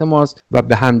دولت ماست و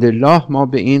به حمدالله ما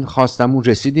به این خواستمون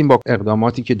رسیدیم با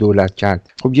اقداماتی که دولت کرد.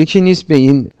 خب یکی نیست به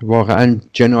این واقعا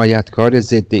جنایتکار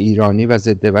ضد ایرانی و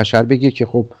ضد بشر بگه که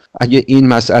خب اگه این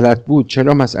مسئلت بود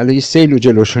چرا مسئله سیل رو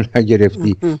جلوشو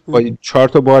نگرفتی؟ با 4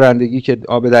 تا بارندگی که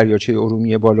آب دریاچه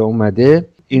ارومیه بالا اومده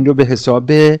این رو به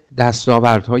حساب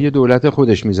دستاوردهای دولت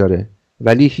خودش میذاره،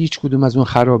 ولی هیچ کدوم از اون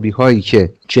خرابی هایی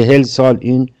که 40 سال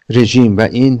این رژیم و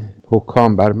این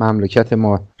حکام بر مملکت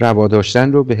ما روا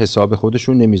داشتن رو به حساب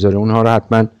خودشون نمیذاره. اونها رو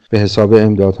حتما به حساب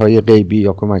امدادهای غیبی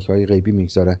یا کمک‌های غیبی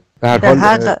میگذارن.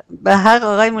 به حق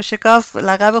آقای موشکاف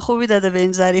لقب خوبی داده به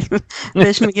این ظریف،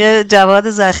 بهش میگه جواد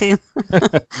زخیم.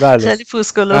 بله. خیلی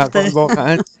پوسکلفته.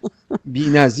 واقعا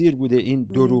بی‌نظیر بوده این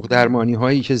دروغ درمانی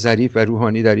هایی که ظریف و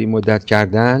روحانی در این مدت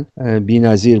کردن،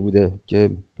 بی‌نظیر بوده که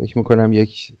فکر میکنم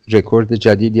یک رکورد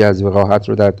جدیدی از وقاحت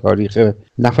رو در تاریخ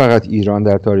نه فقط ایران،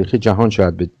 در تاریخ جهان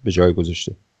شاید به جای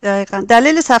گذاشته. دقیقاً.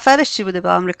 دلیل سفرش چی بوده به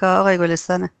آمریکا آقای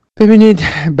گلستانه؟ ببینید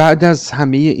بعد از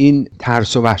همه این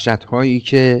ترس و وحشت هایی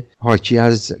که حاکی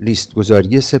از لیست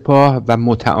گذاری سپاه و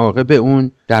متعاقب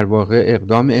اون در واقع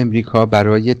اقدام امریکا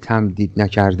برای تمدید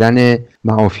نکردن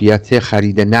معافیت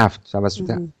خرید نفت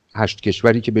توسط 8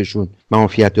 کشوری که بهشون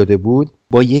معافیت داده بود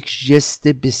با یک ژست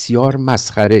بسیار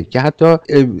مسخره که حتی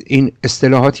این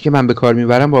اصطلاحاتی که من به کار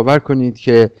میبرم باور کنید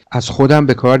که از خودم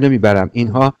به کار نمیبرم،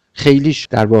 اینها خیلیش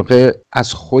در واقع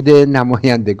از خود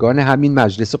نمایندگان همین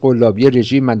مجلس قلابی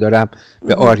رژیم من دارم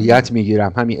به عاریت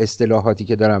میگیرم. همین اصطلاحاتی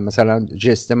که دارم، مثلا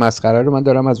ژست مسخره رو من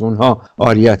دارم از اونها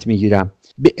عاریت میگیرم.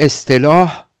 به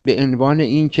اصطلاح به عنوان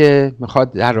این که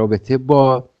میخواد در رابطه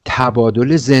با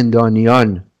تبادل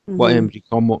زندانیان با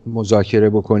امریکا مذاکره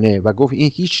بکنه و گفت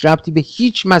این هیچ ربطی به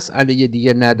هیچ مسئله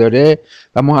دیگه نداره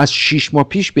و ما از 6 ماه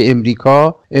پیش به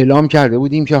امریکا اعلام کرده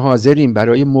بودیم که حاضریم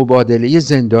برای مبادله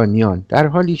زندانیان، در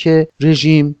حالی که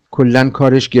رژیم کلن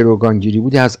کارش گروگانگیری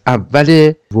بوده از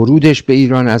اول ورودش به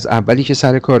ایران، از اولی که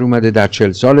سر کار اومده در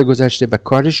 40 سال گذشته و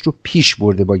کارش رو پیش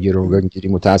برده با گروگانگیری،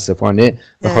 متاسفانه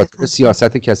به خاطر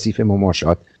سیاست کثیف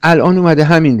مماشات. الان اومده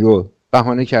همین رو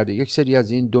بهانه کرده یک سری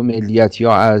از این دو ملیت،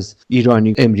 یا از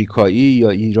ایرانی امریکایی یا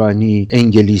ایرانی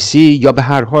انگلیسی، یا به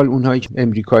هر حال اونهایی که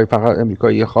امریکایی فقط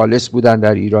امریکایی خالص بودن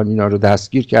در ایران، اینا رو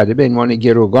دستگیر کرده به عنوان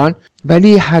گروگان.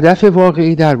 ولی هدف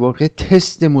واقعی در واقع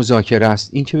تست مذاکره است.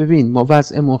 این که ببین ما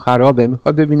وضعمون خرابه،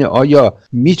 میخواد ببینه آیا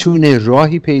میتونه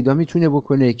راهی پیدا میتونه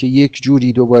بکنه که یک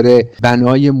جوری دوباره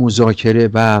بنای مذاکره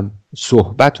و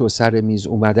صحبت و سر میز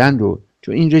اومدن رو،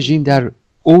 چون این رژیم در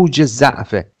اوج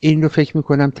ضعفه. این رو فکر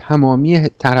میکنم تمامی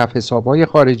طرف حسابهای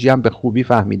خارجی هم به خوبی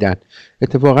فهمیدن.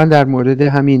 اتفاقا در مورد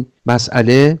همین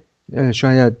مسئله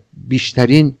شاید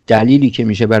بیشترین دلیلی که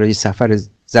میشه برای سفر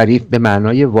ظریف به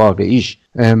معنای واقعیش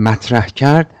مطرح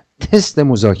کرد تست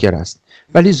مذاکره است.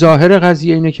 ولی ظاهر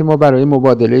قضیه اینه که ما برای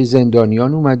مبادله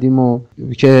زندانیان اومدیم و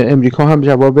که امریکا هم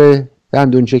جواب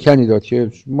دندون چکنی داد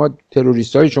که ما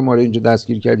تروریستای شما رو اینجا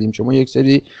دستگیر کردیم، شما یک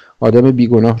سری آدم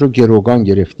بیگناه رو گروگان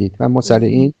گرفتید و ما سر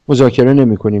این مذاکره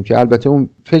نمی کنیم. که البته اون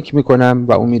فکر میکنم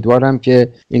و امیدوارم که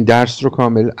این درس رو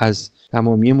کامل از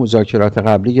تمامی مذاکرات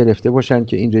قبلی گرفته باشن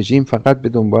که این رژیم فقط به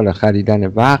دنبال خریدن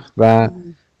وقت و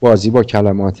بازی با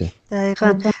کلماته.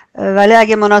 دقیقاً. ولی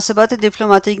اگه مناسبات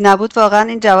دیپلماتیک نبود واقعا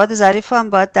این جواد ظریف هم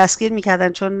باید دستگیر میکردن،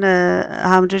 چون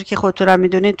همونجوری که خودتون هم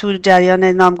میدونید تو جریان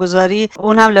نامگذاری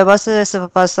اون هم لباس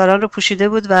سپاهپاسداران رو پوشیده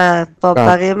بود و با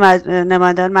بقیه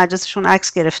نمایندگان مجلسشون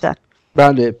عکس گرفتن.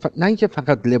 بله، نه اینکه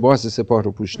فقط لباس سپاه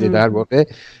رو پوشیده، در واقع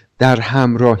در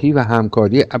همراهی و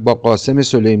همکاری با قاسم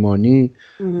سلیمانی،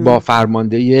 با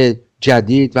فرمانده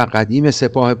جدید و قدیم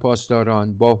سپاه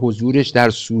پاسداران، با حضورش در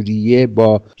سوریه،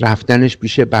 با رفتنش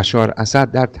پیش بشار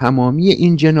اسد، در تمامی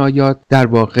این جنایات در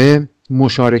واقع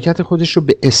مشارکت خودش رو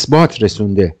به اثبات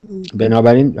رسونده.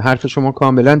 بنابراین حرف شما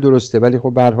کاملا درسته، ولی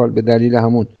خب به هر حال به دلیل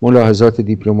همون ملاحظات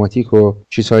دیپلماتیک و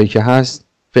چیزهایی که هست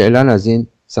فعلا از این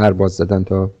سرباز زدن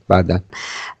تا بعداً.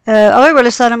 آقای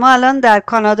گلستان، ما الان در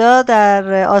کانادا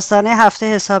در آستانه هفته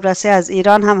حسابرسی از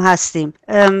ایران هم هستیم.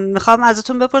 میخوام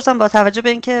ازتون بپرسم با توجه به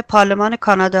اینکه پارلمان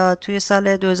کانادا توی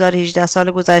سال 2018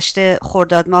 سال گذشته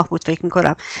خرداد ماه بود فکر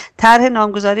میکنم طرح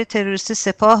نامگذاری تروریستی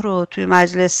سپاه رو توی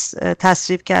مجلس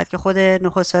تصویب کرد که خود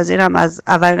نخست وزیر هم از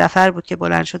اول نفر بود که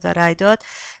بلند شد و رأی داد،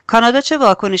 کانادا چه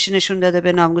واکنشی نشون داده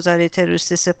به نامگذاری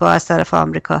تروریستی سپاه از طرف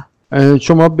آمریکا؟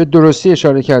 شما به درستی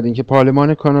اشاره کردین که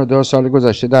پارلمان کانادا سال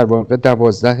گذشته در واقع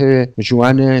 12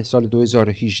 ژوئن سال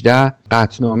 2018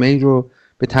 قطعنامه‌ای رو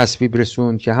به تصویب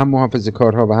رسوند که هم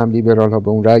محافظه‌کارها و هم لیبرال‌ها به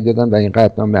اون رأی دادن و این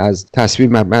قطعنامه از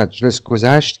تصویب مجلس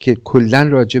گذشت که کلاً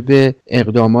راجع به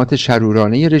اقدامات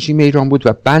شرورانه رژیم ایران بود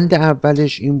و بند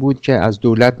اولش این بود که از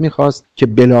دولت می‌خواست که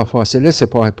بلافاصله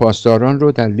سپاه پاسداران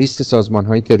رو در لیست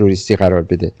سازمان‌های تروریستی قرار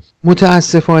بده.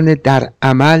 متأسفانه در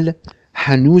عمل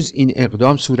هنوز این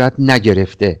اقدام صورت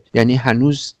نگرفته. یعنی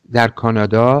هنوز در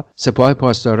کانادا سپاه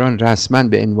پاسداران رسما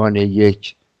به عنوان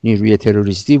یک نیروی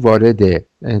تروریستی وارد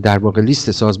در واقع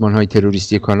لیست سازمان‌های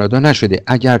تروریستی کانادا نشده،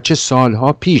 اگرچه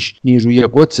سالها پیش نیروی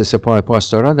قدس سپاه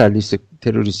پاسداران در لیست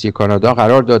تروریستی کانادا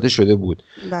قرار داده شده بود.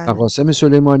 و قاسم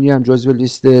سلیمانی هم جزو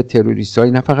لیست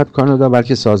تروریست‌های نه فقط کانادا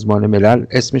بلکه سازمان ملل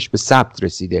اسمش به ثبت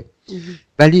رسیده.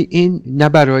 ولی این نه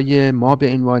برای ما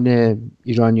به عنوان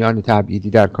ایرانیان تبعیدی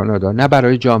در کانادا، نه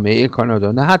برای جامعه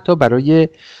کانادا، نه حتی برای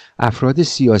افراد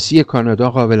سیاسی کانادا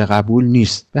قابل قبول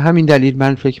نیست. به همین دلیل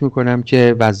من فکر میکنم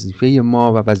که وظیفه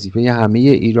ما و وظیفه همه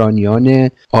ایرانیان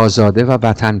آزاده و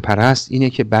وطن پرست اینه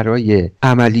که برای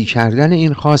عملی کردن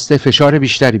این خواسته فشار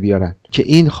بیشتری بیارن که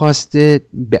این خواسته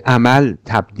به عمل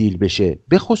تبدیل بشه.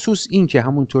 به خصوص این که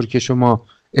همونطور که شما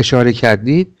اشاره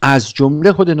کردید از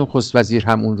جمله خود نخست وزیر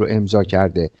هم اون رو امضا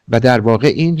کرده و در واقع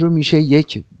این رو میشه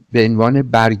یک به عنوان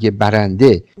برگ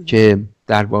برنده که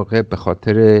در واقع به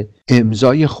خاطر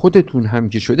امضای خودتون هم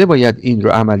که شده باید این رو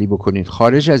عملی بکنید،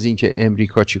 خارج از این که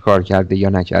امریکا چی کار کرده یا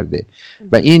نکرده.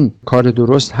 و این کار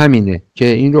درست همینه که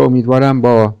این رو امیدوارم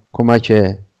با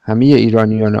کمک همه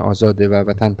ایرانیان آزاده و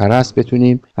وطن پرست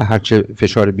بتونیم هرچه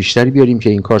فشار بیشتری بیاریم که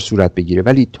این کار صورت بگیره،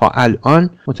 ولی تا الان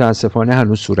متاسفانه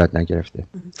هنوز صورت نگرفته.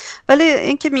 ولی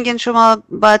این که میگن شما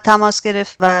باید تماس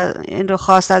گرفت و این رو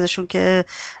خواست ازشون که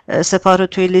سپاه رو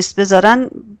توی لیست بذارن،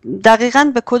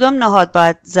 دقیقاً به کدام نهاد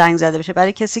باید زنگ زده بشه؟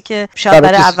 برای کسی که شاید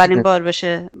برای اولین بار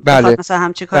بشه بخواد مثلا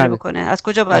همچین کاری بکنه، از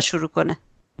کجا باید شروع کنه؟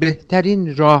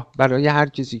 بهترین راه برای هر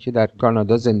کسی که در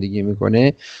کانادا زندگی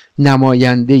میکنه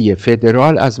نماینده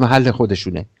فدرال از محل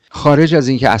خودشونه، خارج از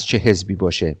اینکه از چه حزبی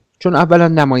باشه. چون اولا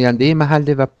نماینده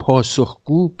محله و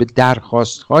پاسخگو به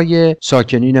درخواست‌های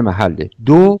ساکنین محله.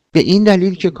 دو، به این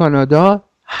دلیل که کانادا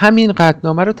همین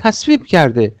قطعنامه رو تصویب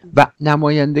کرده و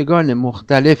نمایندگان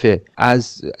مختلف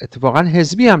از اتفاقا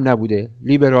حزبی هم نبوده،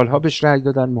 لیبرال ها بهش رأی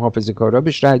دادن، محافظه‌کارا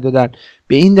بهش رأی دادن.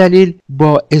 به این دلیل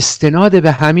با استناد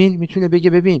به همین میتونه بگه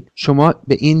ببین شما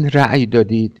به این رأی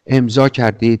دادید، امضا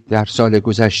کردید در سال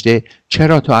گذشته،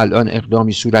 چرا تا الان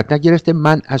اقدامی صورت نگرفته؟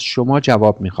 من از شما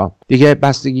جواب میخوام. دیگه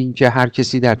بستگی این که هر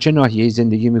کسی در چه ناحیه‌ای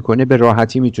زندگی میکنه به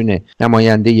راحتی میتونه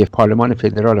نماینده پارلمان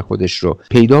فدرال خودش رو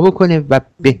پیدا بکنه و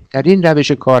بهترین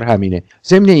روش کار همینه.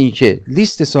 ضمن اینکه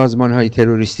لیست سازمان‌های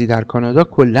تروریستی در کانادا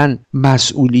کلاً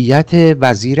مسئولیت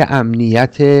وزیر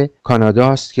امنیت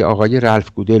کاناداست که آقای رالف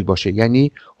گودل باشه.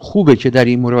 یعنی خوبه که در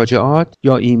این مراجعات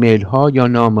یا ایمیل ها یا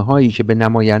نامه هایی که به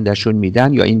نمایندشون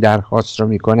میدن یا این درخواست رو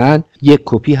میکنن، یک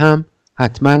کپی هم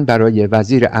حتما برای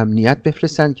وزیر امنیت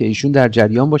بفرستن که ایشون در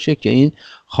جریان باشه که این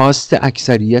خواست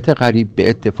اکثریت قریب به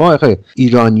اتفاق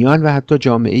ایرانیان و حتی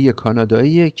جامعه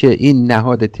کاناداییه که این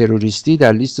نهاد تروریستی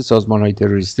در لیست سازمان‌های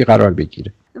تروریستی قرار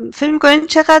بگیره. فکر می‌کنین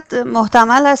چقدر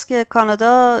محتمل است که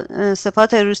کانادا سپاه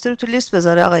تروریستی رو تو لیست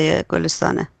بذاره آقای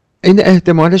گلستانه؟ این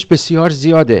احتمالش بسیار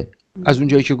زیاده، از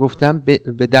اونجایی که گفتم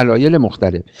به دلایل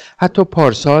مختلف. حتی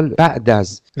پارسال بعد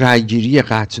از رأیگیری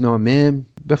قطعنامه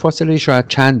به فاصله شاید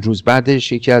چند روز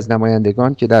بعدش یکی از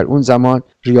نمایندگان که در اون زمان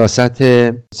ریاست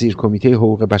زیر کمیته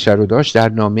حقوق بشر رو داشت، در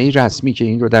نامه‌ای رسمی که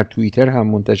این رو در توییتر هم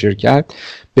منتشر کرد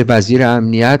به وزیر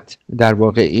امنیت در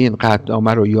واقع این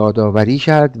قطعنامه رو یادآوری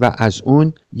کرد و از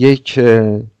اون یک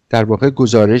در واقع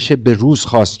گزارش به روز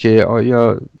خواست که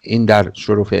آیا این در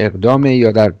شرف اقدامه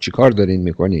یا در چیکار دارین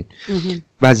میکنین.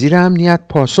 وزیر امنیت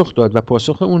پاسخ داد و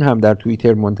پاسخ اون هم در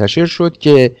توییتر منتشر شد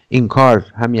که این کار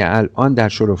همین الان در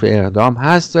شرف اقدام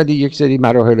هست ولی یک سری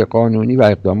مراحل قانونی و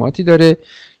اقداماتی داره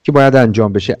که باید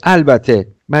انجام بشه. البته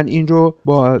من این رو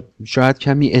با شاید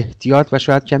کمی احتیاط و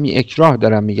شاید کمی اکراه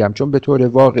دارم میگم، چون به طور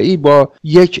واقعی با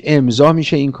یک امضا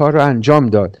میشه این کار رو انجام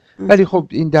داد، ولی خب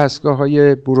این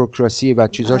دستگاه‌های بوروکراسی و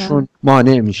چیزاشون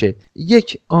مانع میشه.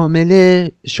 یک عامل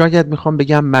شاید میخوام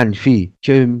بگم منفی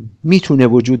که میتونه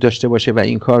وجود داشته باشه و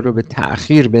این کار رو به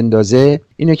تأخیر بندازه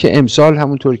اینه که امسال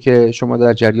همونطور که شما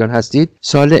در جریان هستید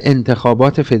سال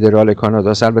انتخابات فدرال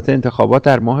کانادا، البته انتخابات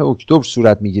در ماه اکتبر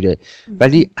صورت میگیره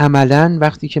ولی عملاً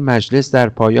وقتی که مجلس در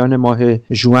پایان ماه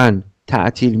ژوئن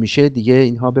تعطیل میشه دیگه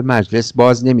اینها به مجلس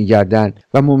باز نمیگردن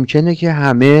و ممکنه که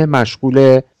همه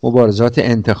مشغول مبارزات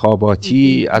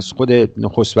انتخاباتی از خود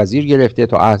نخست وزیر گرفته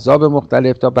تا احزاب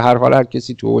مختلف تا به هر حال هر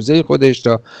کسی تو حوزه خودش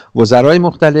تا وزرای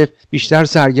مختلف بیشتر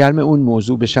سرگرم اون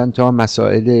موضوع بشن تا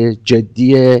مسائل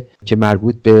جدی که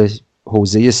مربوط به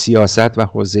حوزه سیاست و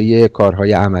حوزه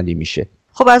کارهای عملی میشه.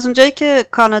 خب از اونجایی که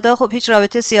کانادا خب هیچ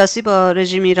رابطه سیاسی با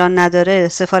رژیم ایران نداره،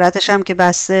 سفارتش هم که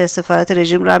بسته، سفارت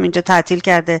رژیم رو هم اینجا تعطیل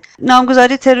کرده،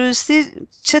 نامگذاری تروریستی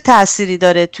چه تأثیری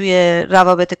داره توی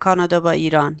روابط کانادا با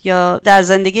ایران یا در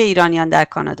زندگی ایرانیان در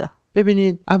کانادا؟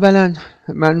 ببینید، اولا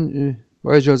من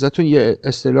با اجازهتون یه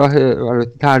اصطلاح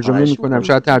ترجمه میکنم،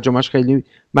 شاید ترجمهش خیلی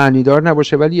معنیدار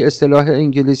نباشه ولی اصطلاح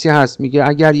انگلیسی هست، میگه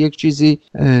اگر یک چیزی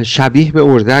شبیه به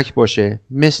اردک باشه،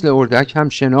 مثل اردک هم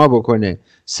شنا بکنه،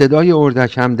 صدای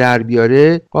اردک هم در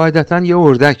بیاره، قاعدتاً یه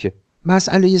اردکه.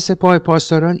 مسئله سپاه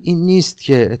پاسداران این نیست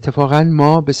که اتفاقاً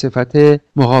ما به صفت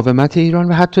مقاومت ایران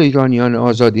و حتی ایرانیان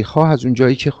آزادیخواه از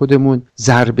اونجایی که خودمون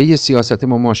ضربه سیاست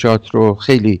مماشات رو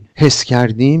خیلی حس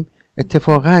کردیم،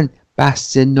 اتفاقاً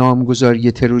بحث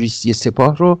نامگذاری تروریستی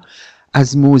سپاه رو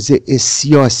از موضع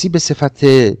سیاسی به صفت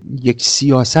یک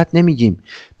سیاست نمیگیم،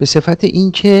 به صفت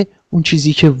اینکه اون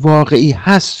چیزی که واقعی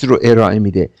هست رو ارائه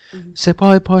میده.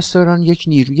 سپاه پاسداران یک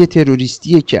نیروی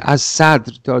تروریستیه که از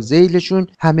صدر تا ذیلشون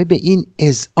همه به این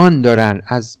اذعان دارن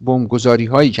از بمبگذاری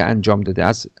هایی که انجام داده،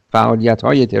 از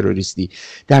فعالیت‌های تروریستی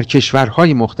در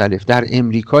کشورهای مختلف، در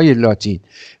امریکای لاتین،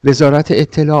 وزارت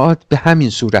اطلاعات به همین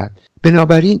صورت.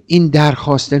 بنابراین این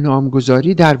درخواست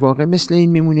نامگذاری در واقع مثل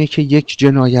این میمونه که یک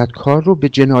جنایتکار رو به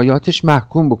جنایاتش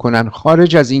محکوم بکنن،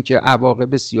 خارج از این که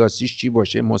عواقب سیاسیش چی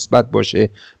باشه، مثبت باشه،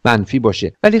 منفی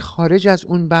باشه، ولی خارج از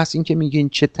اون بحث این که میگین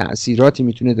چه تأثیراتی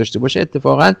میتونه داشته باشه،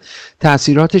 اتفاقا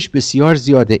تأثیراتش بسیار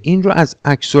زیاده. این رو از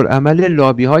عکس‌العمل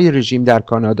لابی‌های رژیم در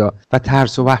کانادا و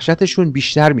ترس و وحشتشون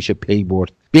بیشتر میشه پی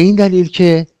برد، به این دلیل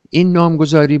که این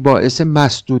نامگذاری باعث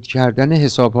مسدود کردن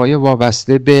حساب‌های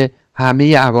وابسته به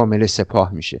همه عوامل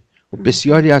سپاه میشه.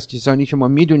 بسیاری از کسانی که ما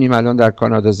میدونیم الان در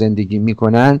کانادا زندگی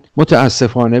میکنن،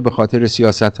 متاسفانه به خاطر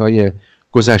سیاست‌های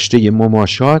گذشته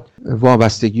مماشات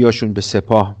وابستگیاشون به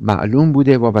سپاه معلوم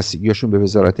بوده، وابستگیاشون به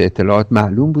وزارت اطلاعات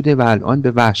معلوم بوده و الان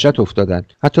به وحشت افتادن.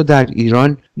 حتی در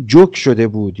ایران جوک شده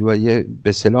بود و به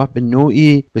اصطلاح به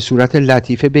نوعی به صورت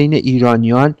لطیفه بین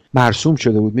ایرانیان مرسوم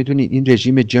شده بود. میدونید این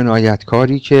رژیم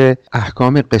جنایتکاری که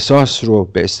احکام قصاص رو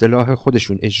به اصطلاح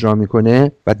خودشون اجرا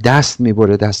میکنه و دست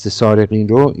میبره، دست سارقین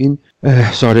رو، این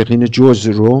سارقین جز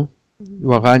رو،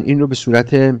 واقعا این رو به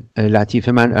صورت لطیف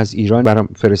من از ایران برام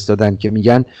فرستادن که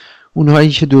میگن اونهایی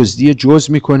که دزدی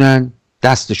جز میکنن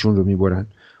دستشون رو میبرن،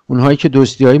 اونهایی که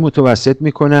دزدی‌های متوسط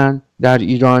میکنن در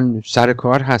ایران سر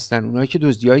کار هستن، اونهایی که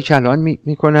دزدی‌های کلان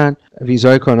میکنن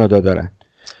ویزای کانادا دارن.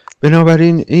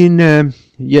 بنابراین این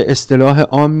یه اصطلاح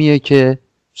عامیه که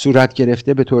صورت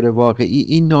گرفته به طور واقعی.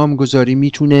 این نامگذاری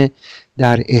میتونه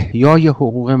در احیای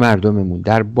حقوق مردممون،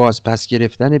 در بازپس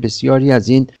گرفتن بسیاری از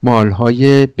این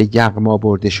مالهای به یغما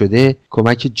برده شده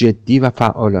کمک جدی و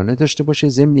فعالانه داشته باشه،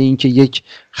 ضمن اینکه یک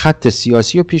خط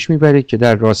سیاسی رو پیش میبره که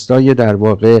در راستای در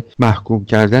واقع محکوم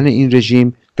کردن این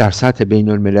رژیم در سطح بین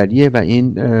المللیه و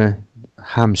این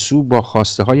همسو با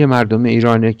خواسته های مردم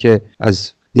ایرانه که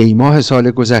از دیماه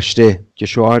سال گذشته که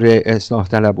شعار اصلاح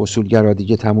طلب اصولگرا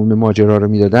دیگه تموم ماجرا رو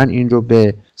میدادن، این رو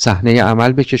به صحنه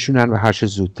عمل بکشونن و هر چه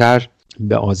زودتر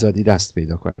به آزادی دست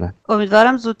پیدا کنن.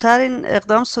 امیدوارم زودتر این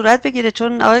اقدام صورت بگیره،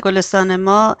 چون آقای گلستان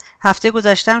ما هفته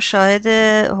گذشته شاهد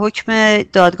حکم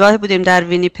دادگاهی بودیم در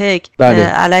وینیپگ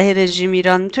علیه رژیم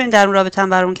ایران. میتونین در اون رابطه هم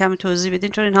برامون کمی توضیح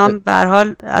بدین، چون اینها به هر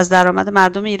حال از درآمد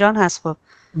مردم ایران هست. خب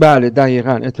بله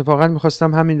دقیقاً. اتفاقا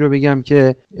میخواستم همین رو بگم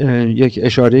که یک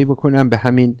اشاره‌ای بکنم به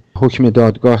همین حکم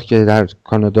دادگاه که در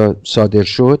کانادا صادر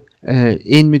شد.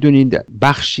 این میدونید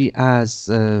بخشی از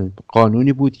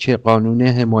قانونی بود که قانون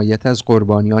حمایت از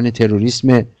قربانیان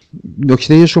تروریسم.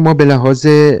 نکته شما به لحاظ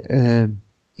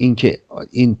اینکه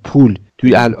این پول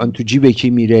توی الان تو جیب کی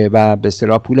میره و به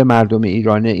اصطلاح پول مردم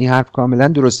ایرانه، این حرف کاملا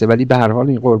درسته، ولی به هر حال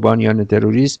این قربانیان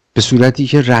تروریسم به صورتی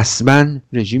که رسما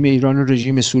رژیم ایران و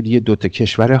رژیم سوریه دو تا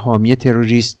کشور حامی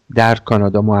تروریست در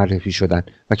کانادا معرفی شدن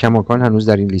و کماکان هنوز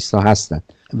در این لیست‌ها هستند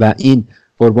و این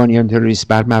قربانیان تروریست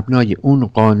بر مبنای اون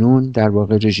قانون در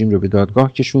واقع رژیم رو به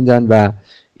دادگاه کشوندن و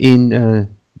این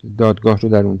دادگاه رو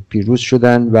در اون پیروز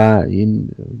شدن و این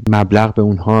مبلغ به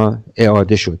اونها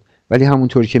اعاده شد. ولی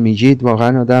همونطور که میگید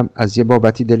واقعا آدم از یه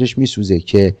بابتی دلش میسوزه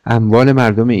که اموال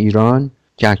مردم ایران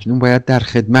که اکنون باید در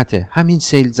خدمت همین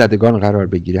سیل زدگان قرار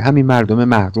بگیره، همین مردم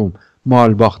محروم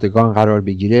مال باختگان قرار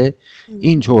بگیره،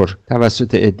 اینطور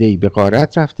توسط عده‌ای به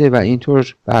غارت رفته و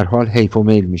اینطور به هر حال حیف و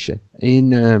میل میشه.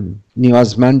 این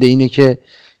نیازمند اینه که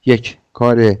یک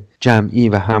کار جمعی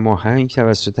و هماهنگ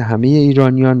توسط همه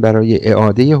ایرانیان برای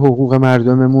اعاده حقوق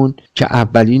مردممون که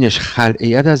اولینش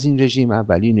خلعیت از این رژیم،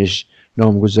 اولینش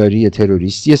نامگذاری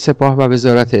تروریستی سپاه و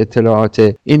وزارت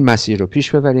اطلاعات، این مسیر رو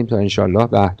پیش ببریم تا انشالله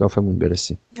به اهدافمون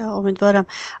برسیم. امیدوارم.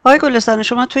 آقای گلستان،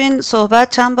 شما تو این صحبت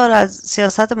چند بار از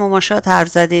سیاست مماشات حرف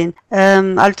زدین.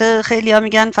 البته خیلی ها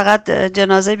میگن فقط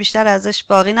جنازه بیشتر ازش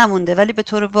باقی نمونده، ولی به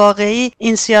طور واقعی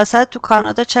این سیاست تو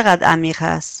کانادا چقدر عمیق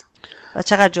هست و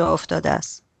چقدر جا افتاده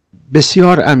است؟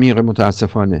 بسیار عمیق،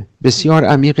 متاسفانه بسیار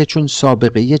عمیقه، چون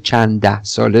سابقه چند ده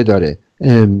ساله داره.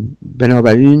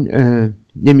 بنابراین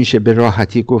نمیشه به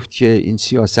راحتی گفت که این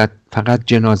سیاست فقط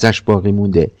جنازش باقی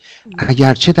مونده.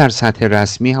 اگرچه در سطح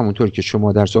رسمی همونطور که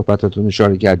شما در صحبتاتون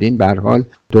اشاره کردین، به هر حال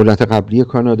دولت قبلی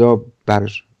کانادا بر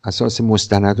اساس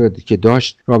مستنداتی که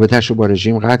داشت رابطه‌اش رو با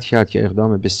رژیم قطع کرد که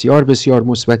اقدام بسیار بسیار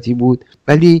مثبتی بود،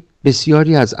 ولی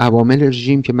بسیاری از عوامل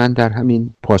رژیم که من در همین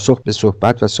پاسخ به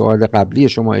صحبت و سوال قبلی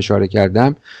شما اشاره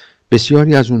کردم،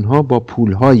 بسیاری از اونها با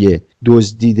پولهای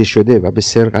دزدیده شده و به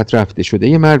سرقت رفته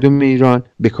شده مردم ایران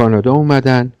به کانادا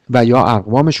اومدن و یا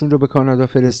اقوامشون رو به کانادا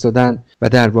فرستادن و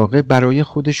در واقع برای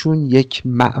خودشون یک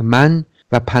مأمن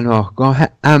و پناهگاه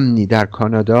امنی در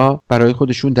کانادا برای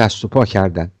خودشون دست و پا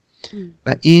کردن.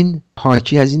 و این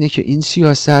حاکی از اینه که این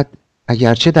سیاست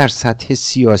اگرچه در سطح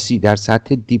سیاسی، در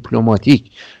سطح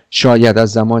دیپلماتیک شاید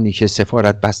از زمانی که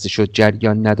سفارت بسته شد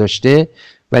جریان نداشته،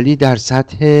 ولی در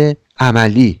سطح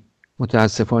عملی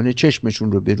متاسفانه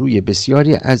چشمشون رو به روی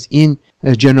بسیاری از این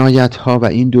جنایت ها و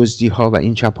این دزدی ها و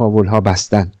این چپاول ها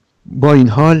بستن. با این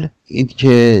حال این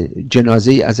که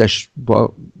جنازه ازش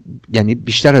یعنی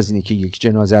بیشتر از اینه که یک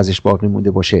جنازه ازش باقی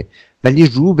مونده باشه، ولی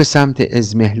رو به سمت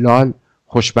ازمهلال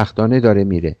خوشبختانه داره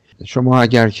میره. شما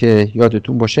اگر که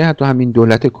یادتون باشه حتی همین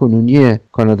دولت کنونی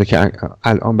کانادا که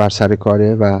الان بر سر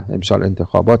کاره و امسال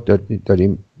انتخابات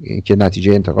داریم که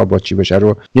نتیجه انتخابات چی بشه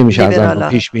رو نمیشه از الان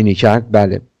پیش بینی کرد.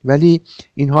 بله، ولی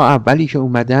اینها اولی که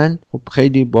اومدن خب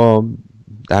خیلی با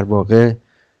در واقع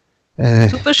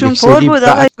توپشون پر بود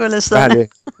آقای گلستانه.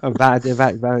 بله،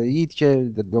 بعد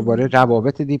که دوباره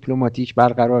روابط دیپلماتیک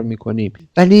برقرار میکنیم،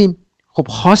 ولی خب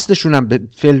خواستشون هم به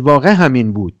فی‌الواقع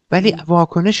همین بود. ولی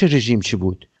واکنش رژیم چی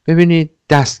بود؟ ببینید،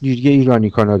 دستگیری ایرانی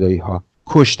کانادایی ها،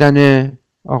 کشتن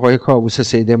آقای کاووس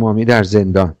سید امامی در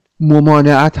زندان،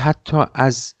 ممانعت حتی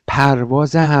از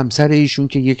پرواز همسر ایشون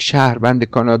که یک شهروند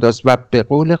کاناداست و به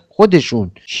قول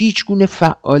خودشون هیچ گونه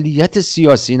فعالیت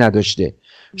سیاسی نداشته.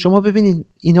 شما ببینید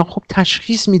اینا خب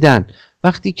تشخیص میدن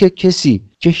وقتی که کسی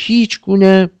که هیچ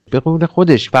گونه به قول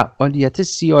خودش فعالیت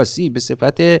سیاسی به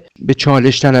صفت به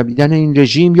چالش طلبیدن این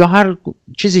رژیم یا هر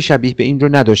چیزی شبیه به این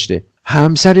رو نداشته،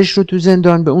 همسرش رو تو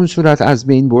زندان به اون صورت از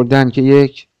بین بردن که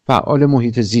یک فعال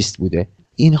محیط زیست بوده.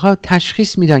 اینها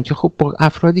تشخیص میدن که خب با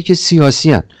افرادی که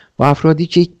سیاسی هن، با افرادی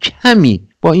که کمی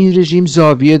با این رژیم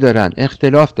زاویه دارن،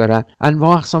 اختلاف دارن،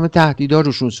 انواع اقسام تهدیدها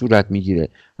روشون صورت میگیره،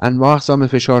 انواع اقسام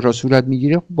فشارها صورت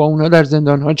میگیره، با اونا در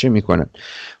زندان ها چه میکنن؟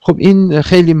 خب این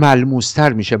خیلی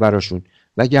ملموستر میشه براشون،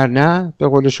 وگرنه به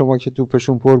قول شما که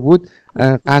توپشون پر بود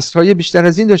قصدهای بیشتر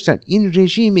از این داشتن. این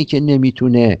رژیمی که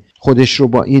نمیتونه خودش رو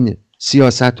با این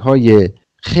سیاستهای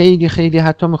خیلی خیلی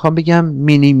حتی میخوام بگم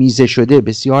مینیمیزه شده،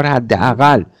 بسیار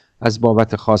حداقل از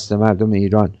بابت خواست مردم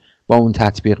ایران با اون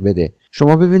تطبیق بده.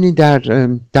 شما ببینید در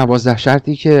 12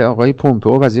 شرطی که آقای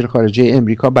پومپئو وزیر خارجه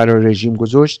امریکا برای رژیم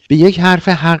گذاشت به یک حرف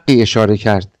حقی اشاره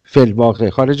کرد، فی‌الواقع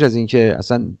خارج از این که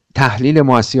اصلا تحلیل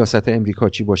ما از سیاست امریکا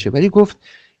چی باشه، ولی گفت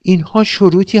اینها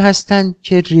شروطی هستند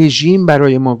که رژیم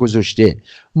برای ما گذاشته،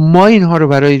 ما اینها رو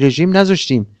برای رژیم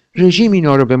نذاشتیم، رژیم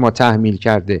اینا رو به ما تحمیل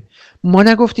کرده. ما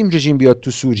نگفتیم رژیم بیاد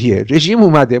تو سوریه، رژیم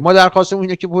اومده، ما درخواستمون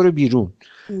اینه که برو بیرون.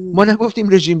 ما نگفتیم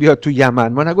رژیم بیاد تو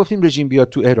یمن، ما نگفتیم رژیم بیاد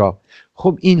تو عراق.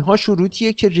 خب اینها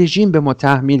شروطیه که رژیم به ما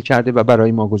تحمیل کرده و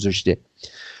برای ما گذاشته.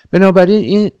 بنابراین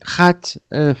این خط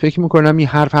فکر میکنم این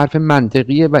حرف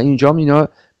منطقیه و اینجا اینا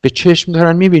به چشم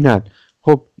دارن میبینن.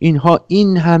 خب اینها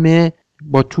این همه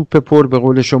با توپ پر به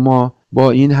قول شما،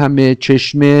 با این همه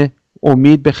چشم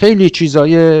امید به خیلی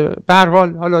چیزای به هر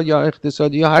حال حالا یا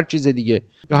اقتصادی یا هر چیز دیگه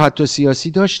یا حتی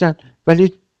سیاسی داشتن،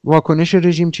 ولی واکنش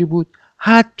رژیم چی بود؟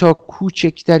 حتی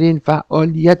کوچکترین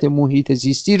فعالیت محیط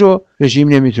زیستی رو رژیم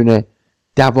نمیتونه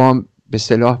دوام به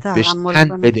اصطلاح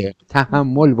بده،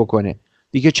 تحمل بکنه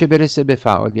دیگه، چه برسه به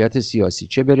فعالیت سیاسی،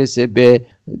 چه برسه به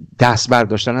دست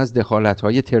برداشتن از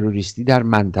دخالت‌های تروریستی در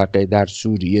منطقه، در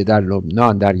سوریه، در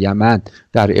لبنان، در یمن،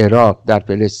 در عراق، در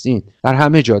فلسطین، در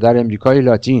همه جا، در امریکای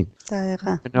لاتین.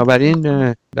 دقیقاً.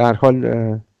 بنابراین در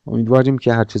حال امیدواریم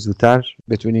که هر چه زودتر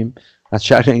بتونیم از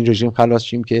شر این رژیم خلاص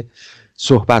شیم که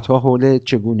صحبت‌ها حول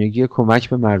چگونگی کمک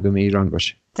به مردم ایران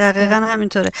باشه. دقیقاً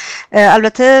همینطوره.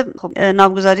 البته خب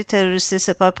نامگذاری تروریستی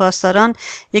سپاه پاسداران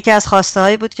یکی از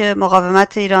خواسته‌هایی بود که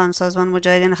مقاومت ایران، سازمان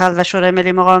مجاهدین خلق و شورای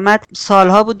ملی مقاومت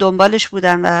سالها بود دنبالش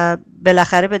بودن و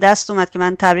بالاخره به دست اومد که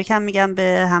من تبریک هم میگم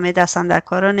به همه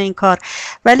دست‌اندرکاران این کار.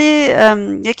 ولی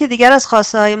یکی دیگر از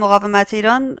خواسته‌های مقاومت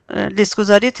ایران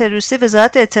لیست‌گذاری تروریستی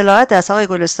وزارت اطلاعات است. آقای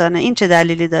گلستانه، این چه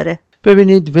دلیلی داره؟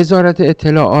 ببینید، وزارت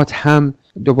اطلاعات هم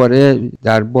دوباره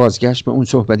در بازگشت به اون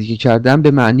صحبتی که کردم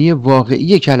به معنی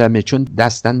واقعی کلمه، چون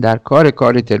دستن در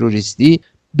کار تروریستی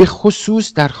به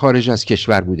خصوص در خارج از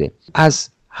کشور بوده. از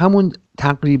همون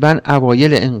تقریبا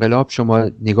اوایل انقلاب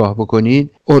شما نگاه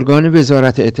بکنید، ارگان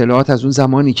وزارت اطلاعات از اون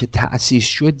زمانی که تأسیس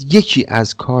شد یکی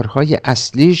از کارهای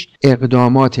اصلیش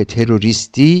اقدامات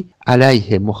تروریستی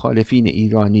علیه مخالفین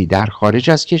ایرانی در خارج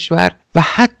از کشور و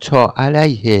حتی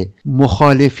علیه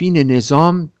مخالفین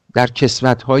نظام در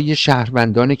کسوت‌های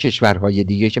شهروندان کشورهای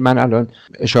دیگه که من الان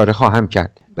اشاره خواهم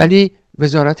کرد. ولی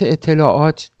وزارت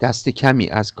اطلاعات دست کمی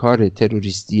از کار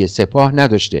تروریستی سپاه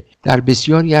نداشته. در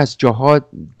بسیاری از جاها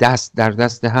دست در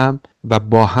دست هم و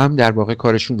با هم در واقع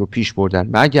کارشون رو پیش بردن.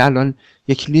 من اگه الان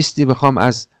یک لیستی بخوام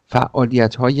از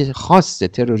فعالیت‌های خاص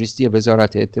تروریستی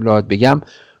وزارت اطلاعات بگم،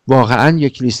 واقعا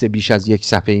یک لیست بیش از یک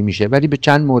صفحه‌ای میشه، ولی به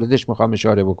چند موردش میخوام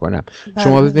اشاره بکنم.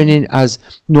 شما ببینید از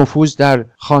نفوذ در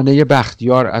خانه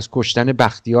بختیار، از کشتن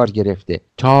بختیار گرفته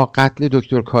تا قتل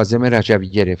دکتر کاظم رجبی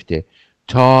گرفته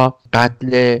تا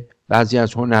قتل بعضی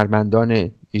از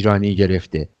هنرمندان ایرانی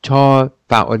گرفته تا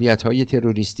فعالیت‌های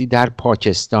تروریستی در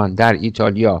پاکستان، در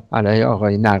ایتالیا علیه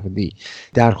آقای نقدی،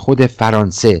 در خود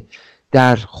فرانسه،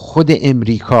 در خود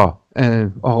امریکا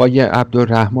آقای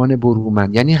عبدالرحمن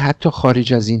برومند، یعنی حتی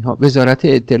خارج از اینها وزارت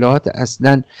اطلاعات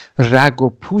اصلا رگ و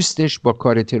پوستش با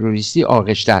کار تروریستی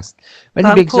آغشته است.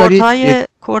 ولی بگذارید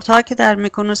کورت‌ها که در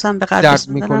میکنوس هم به قدر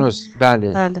میکنوس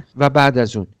بله. و بعد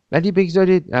از اون ولی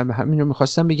بگذارید همین رو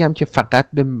میخواستم بگم که فقط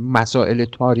به مسائل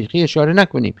تاریخی اشاره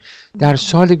نکنیم. در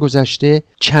سال گذشته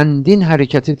چندین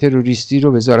حرکت تروریستی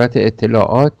رو وزارت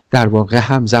اطلاعات در واقع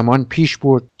همزمان پیش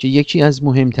برد که یکی از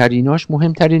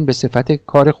مهمترین به صفت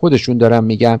کار خودشون دارم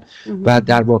میگم و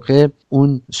در واقع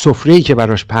اون سفره‌ای که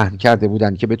براش پهن کرده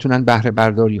بودن که بتونن بهره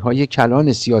برداری‌های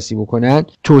کلان سیاسی بکنن،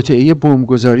 توطئه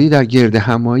بمبگذاری در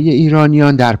گردهمایی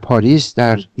ایرانیان در پاریس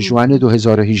در ژوئن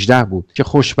 2018 بود که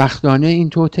خوشبختانه این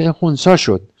توطئه خنثی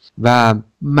شد و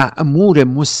مأمور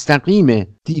مستقیم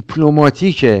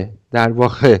دیپلماتیک در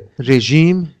واقع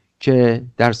رژیم که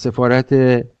در سفارت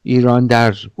ایران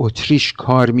در اتریش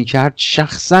کار میکرد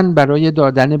شخصا برای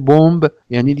دادن بمب،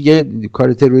 یعنی دیگه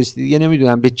کار تروریستی دیگه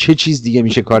نمیدونم به چه چیز دیگه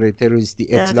میشه کار تروریستی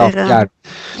اطلاق کرد.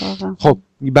 خب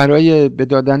برای به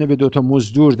دادن به 2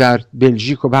 مزدور در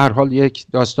بلژیک و به هر حال یک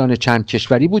داستان چند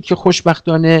کشوری بود که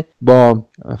خوشبختانه با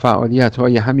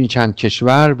فعالیت‌های همین چند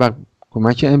کشور و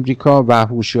کمک امریکا و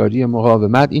هوشیاری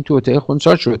مقاومت این توطئه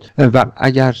خنثی شد و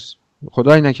اگر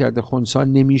خدای نکرده خنثی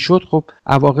نمیشد خب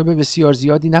عواقب بسیار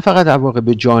زیادی، نه فقط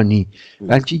عواقب جانی،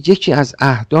 بلکه یکی از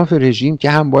اهداف رژیم که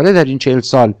همواره در این 40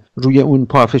 سال روی اون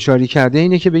پافشاری کرده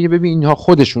اینه که بگه ببین اینها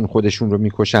خودشون رو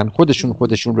میکشن،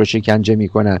 خودشون رو شکنجه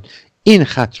میکنن، این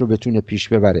خط رو بتونه پیش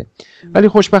ببره. ولی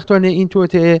خوشبختانه این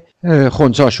توطئه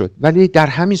خنثی شد. ولی در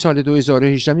همین سال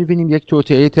 2018 میبینیم یک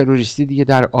توطئه تروریستی دیگه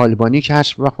در آلبانی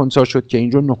کشف و خنثی شد که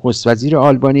این رو نخست وزیر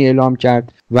آلبانی اعلام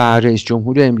کرد و رئیس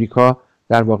جمهور امریکا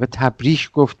در واقع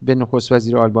تبریک گفت به نخست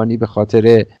وزیر آلبانی به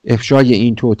خاطر افشای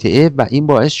این توطئه و این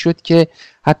باعث شد که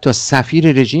حتی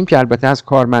سفیر رژیم که البته از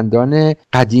کارمندان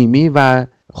قدیمی و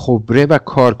خبره و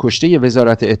کارکشته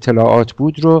وزارت اطلاعات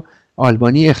بود رو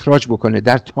آلبانی اخراج بکنه.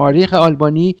 در تاریخ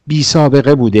آلبانی بی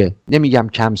سابقه بوده، نمیگم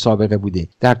کم سابقه بوده،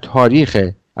 در تاریخ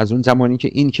از اون زمانی که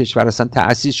این کشور اصلا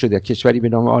تأسیس شده، کشوری به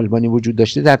نام آلبانی وجود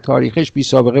داشته، در تاریخش بی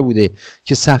سابقه بوده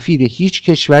که سفیر هیچ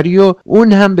کشوری و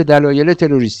اون هم به دلایل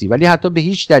تروریستی، ولی حتی به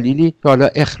هیچ دلیلی حالا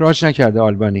اخراج نکرده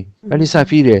آلبانی، ولی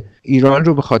سفیر ایران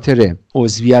رو به خاطر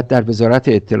عضویت در وزارت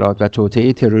اطلاعات و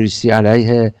توطئه تروریستی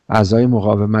علیه اعضای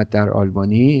مقاومت در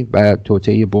آلبانی و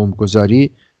توطئه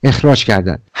بمبگذاری اخراج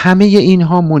کردن. همه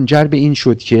اینها منجر به این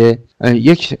شد که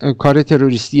یک کار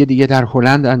تروریستی دیگه در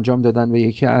هلند انجام دادن و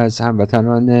یکی از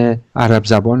هموطنان عرب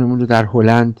زبانمون رو در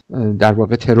هلند در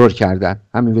واقع ترور کردن.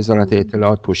 همین وزارت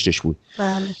اطلاعات پشتش بود.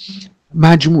 بله.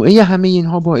 مجموعه همه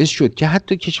اینها باعث شد که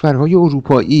حتی کشورهای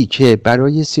اروپایی که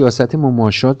برای سیاست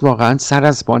مماشات واقعا سر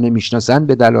از پا نمیشناسن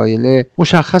به دلایل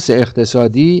مشخص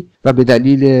اقتصادی و به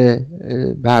دلیل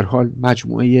به هر حال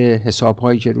مجموعه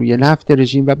حسابهایی که روی نفت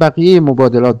رژیم و بقیه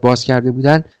مبادلات باز کرده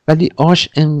بودن، ولی آش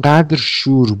انقدر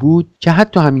شور بود که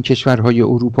حتی همین کشورهای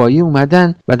اروپایی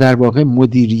اومدن و در واقع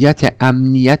مدیریت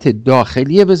امنیت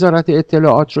داخلی وزارت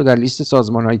اطلاعات رو در لیست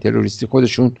سازمانهای تروریستی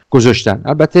خودشون گذاشتن.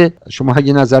 البته شما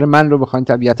اگه نظر من رو بخواید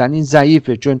طبیعتا این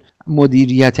ضعیفه، چون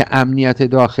مدیریت امنیت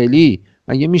داخلی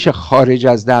مگه میشه خارج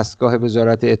از دستگاه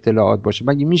وزارت اطلاعات باشه؟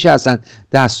 مگه میشه اصلا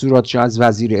دستوراتش از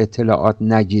وزیر اطلاعات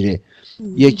نگیره؟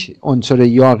 یک عنصر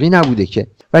یاغی نبوده که.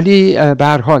 ولی به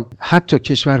هر حال حتی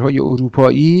کشورهای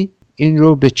اروپایی این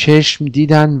رو به چشم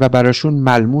دیدن و براشون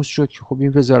ملموس شد که خب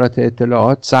این وزارت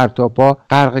اطلاعات سر تا پا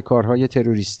غرق کارهای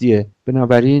تروریستیه.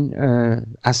 بنابراین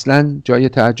اصلا جای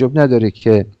تعجب نداره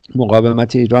که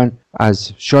مقاومت ایران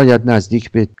از شاید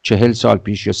نزدیک به 40 سال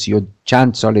پیش یا 30 و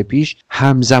چند سال پیش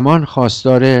همزمان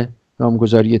خواستار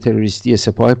نامگذاری تروریستی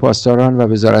سپاه پاسداران و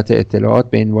وزارت اطلاعات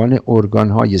به عنوان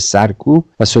ارگان‌های سرکوب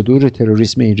و صدور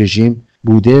تروریسم این رژیم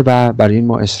بوده و برای این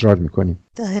ما اصرار میکنیم.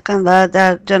 دقیقاً. و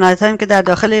در جنایت‌هایی که در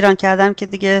داخل ایران کردم که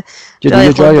دیگه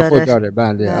جای خود داره.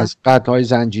 بله. از قطع‌های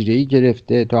زنجیره‌ای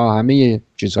گرفته تا همه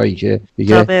چیزهایی که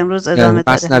دیگه تا به امروز ادامه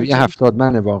داره. مثنوی 70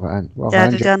 منه واقعا.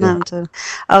 دقیقاً همینطور.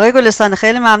 آقای گلستان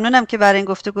خیلی ممنونم که برای این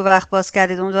گفتگو وقت باز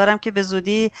کردید. امیدوارم که به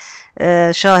زودی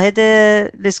شاهد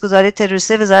لیست‌گذاری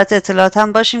تروریستی وزارت اطلاعات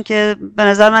هم باشیم که به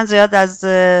نظر من زیاد از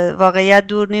واقعیت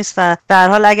دور نیست و به هر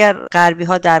حال اگر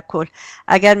غربی‌ها در کل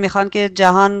اگر میخوان که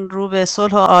جهان رو به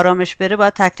صلح و آرامش بره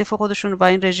باید تکلیف خودشون رو با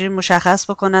این رژیم مشخص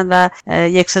بکنن و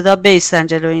یک صدا بایستن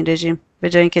جلو این رژیم به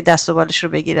جای اینکه دست و بالش رو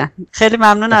بگیرن. خیلی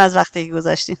ممنونم از وقتی که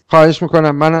گذاشتین. خواهش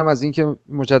میکنم. منم از اینکه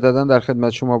مجددا در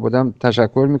خدمت شما بودم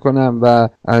تشکر میکنم و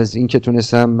از اینکه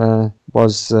تونستم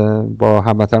باز با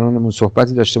هموطنانمون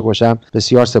صحبتی داشته باشم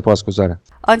بسیار سپاسگزارم.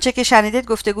 آنچه که شنیدید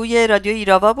گفتگوی رادیو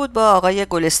ایراوا بود با آقای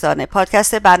گلستانه.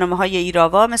 پادکست برنامه‌های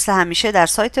ایراوا مثل همیشه در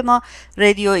سایت ما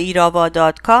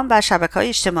radioirava.com و شبکه‌های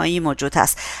اجتماعی موجود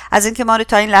هست. از اینکه ما رو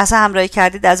تا این لحظه همراهی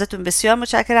کردید ازتون بسیار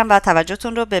متشکرم و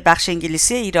توجهتون رو به بخش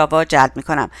انگلیسی ایراوا جلب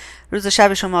می‌کنم. روز و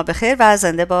شب شما بخیر و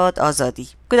زنده باد آزادی.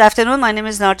 Good afternoon, my name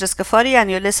is Narges Ghaffari and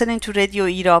you're listening to Radio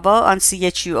Irava on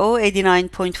CHUO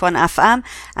 89.1 FM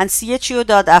and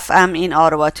CHUO.FM in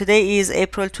Ottawa. Today is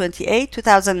April 28,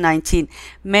 2019.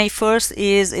 May 1st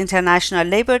is International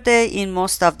Labor Day in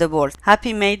most of the world.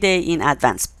 Happy May Day in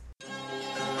advance.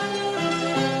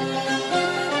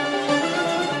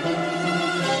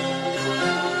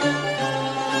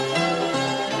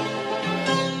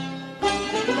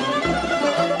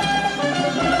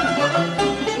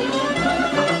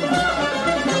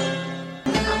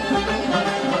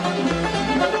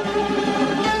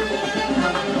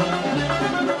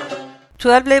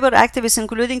 12 labor activists,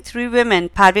 including 3 women,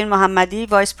 Parveen Mohammadi,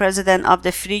 Vice President of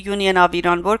the Free Union of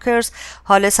Iran Workers,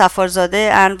 Hale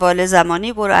Safarzadeh and Wale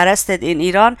Zamani, were arrested in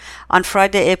Iran on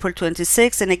Friday, April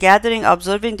 26, in a gathering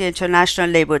observing the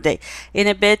International Labor Day. In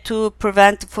a bid to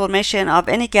prevent the formation of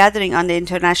any gathering on the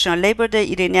International Labor Day,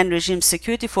 Iranian regime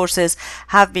security forces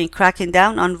have been cracking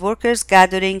down on workers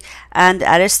gathering and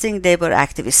arresting labor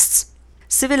activists.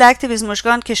 Civil activist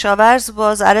Mujgan Keshavarz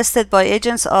was arrested by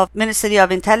agents of Ministry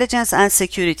of Intelligence and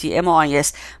Security,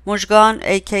 MOIS. Mujgan,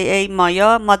 aka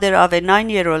Maya, mother of a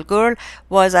 9-year-old girl,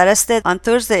 was arrested on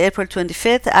Thursday, April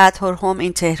 25th at her home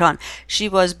in Tehran. She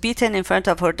was beaten in front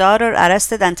of her daughter,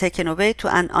 arrested and taken away to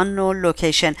an unknown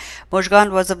location.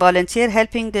 Mujgan was a volunteer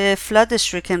helping the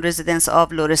flood-stricken residents of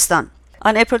Lorestan.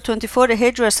 On April 24, a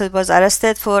hairdresser was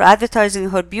arrested for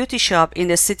advertising her beauty shop in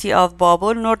the city of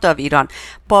Babol, north of Iran.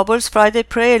 Babul's Friday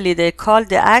prayer leader called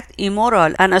the act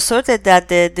immoral and asserted that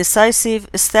the decisive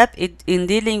step in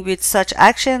dealing with such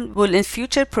action will in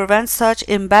future prevent such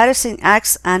embarrassing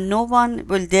acts and no one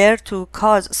will dare to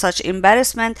cause such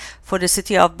embarrassment for the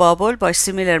city of Babol by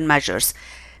similar measures.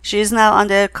 She is now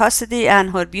under custody and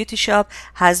her beauty shop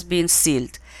has been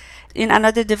sealed. In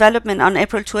another development, on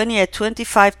April 20th,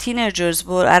 25 teenagers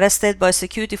were arrested by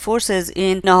security forces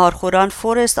in Naharkhoran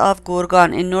forest of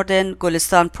Gorgan in northern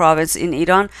Golestan province in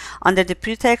Iran under the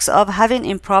pretext of having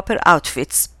improper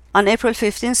outfits. On April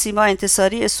 15, Sima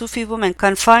Intisari, a Sufi woman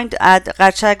confined at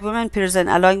Garchag Women Prison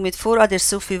along with 4 other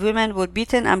Sufi women, were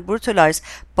beaten and brutalized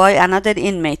by another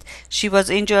inmate. She was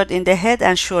injured in the head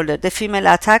and shoulder. The female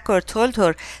attacker told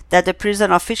her that the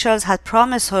prison officials had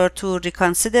promised her to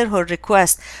reconsider her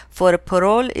request for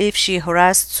parole if she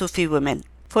harassed Sufi women.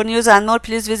 For news and more,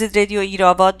 please visit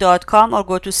radioirava.com or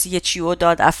go to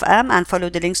chuo.fm and follow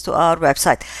the links to our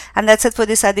website. And that's it for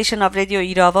this edition of Radio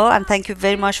Irava, and thank you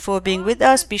very much for being with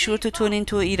us. Be sure to tune in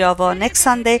to Irava next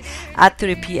Sunday at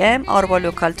 3 p.m. our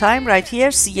local time right here,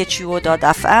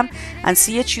 chuo.fm and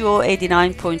chuo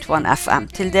 89.1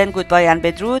 FM. Till then, goodbye and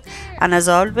bedrood, and as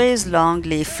always, long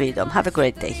live freedom. Have a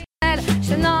great day.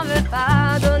 Je n'en veux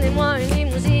pas, donnez-moi une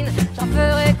limousine, j'en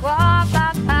ferai quoi?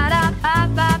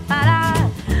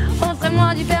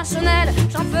 Offrez-moi du personnel,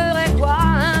 j'en ferai quoi?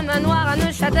 Un manoir à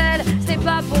Neuchâtel, c'est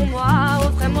pas pour moi.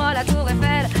 Offrez-moi la tour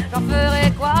Eiffel, j'en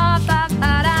ferai quoi?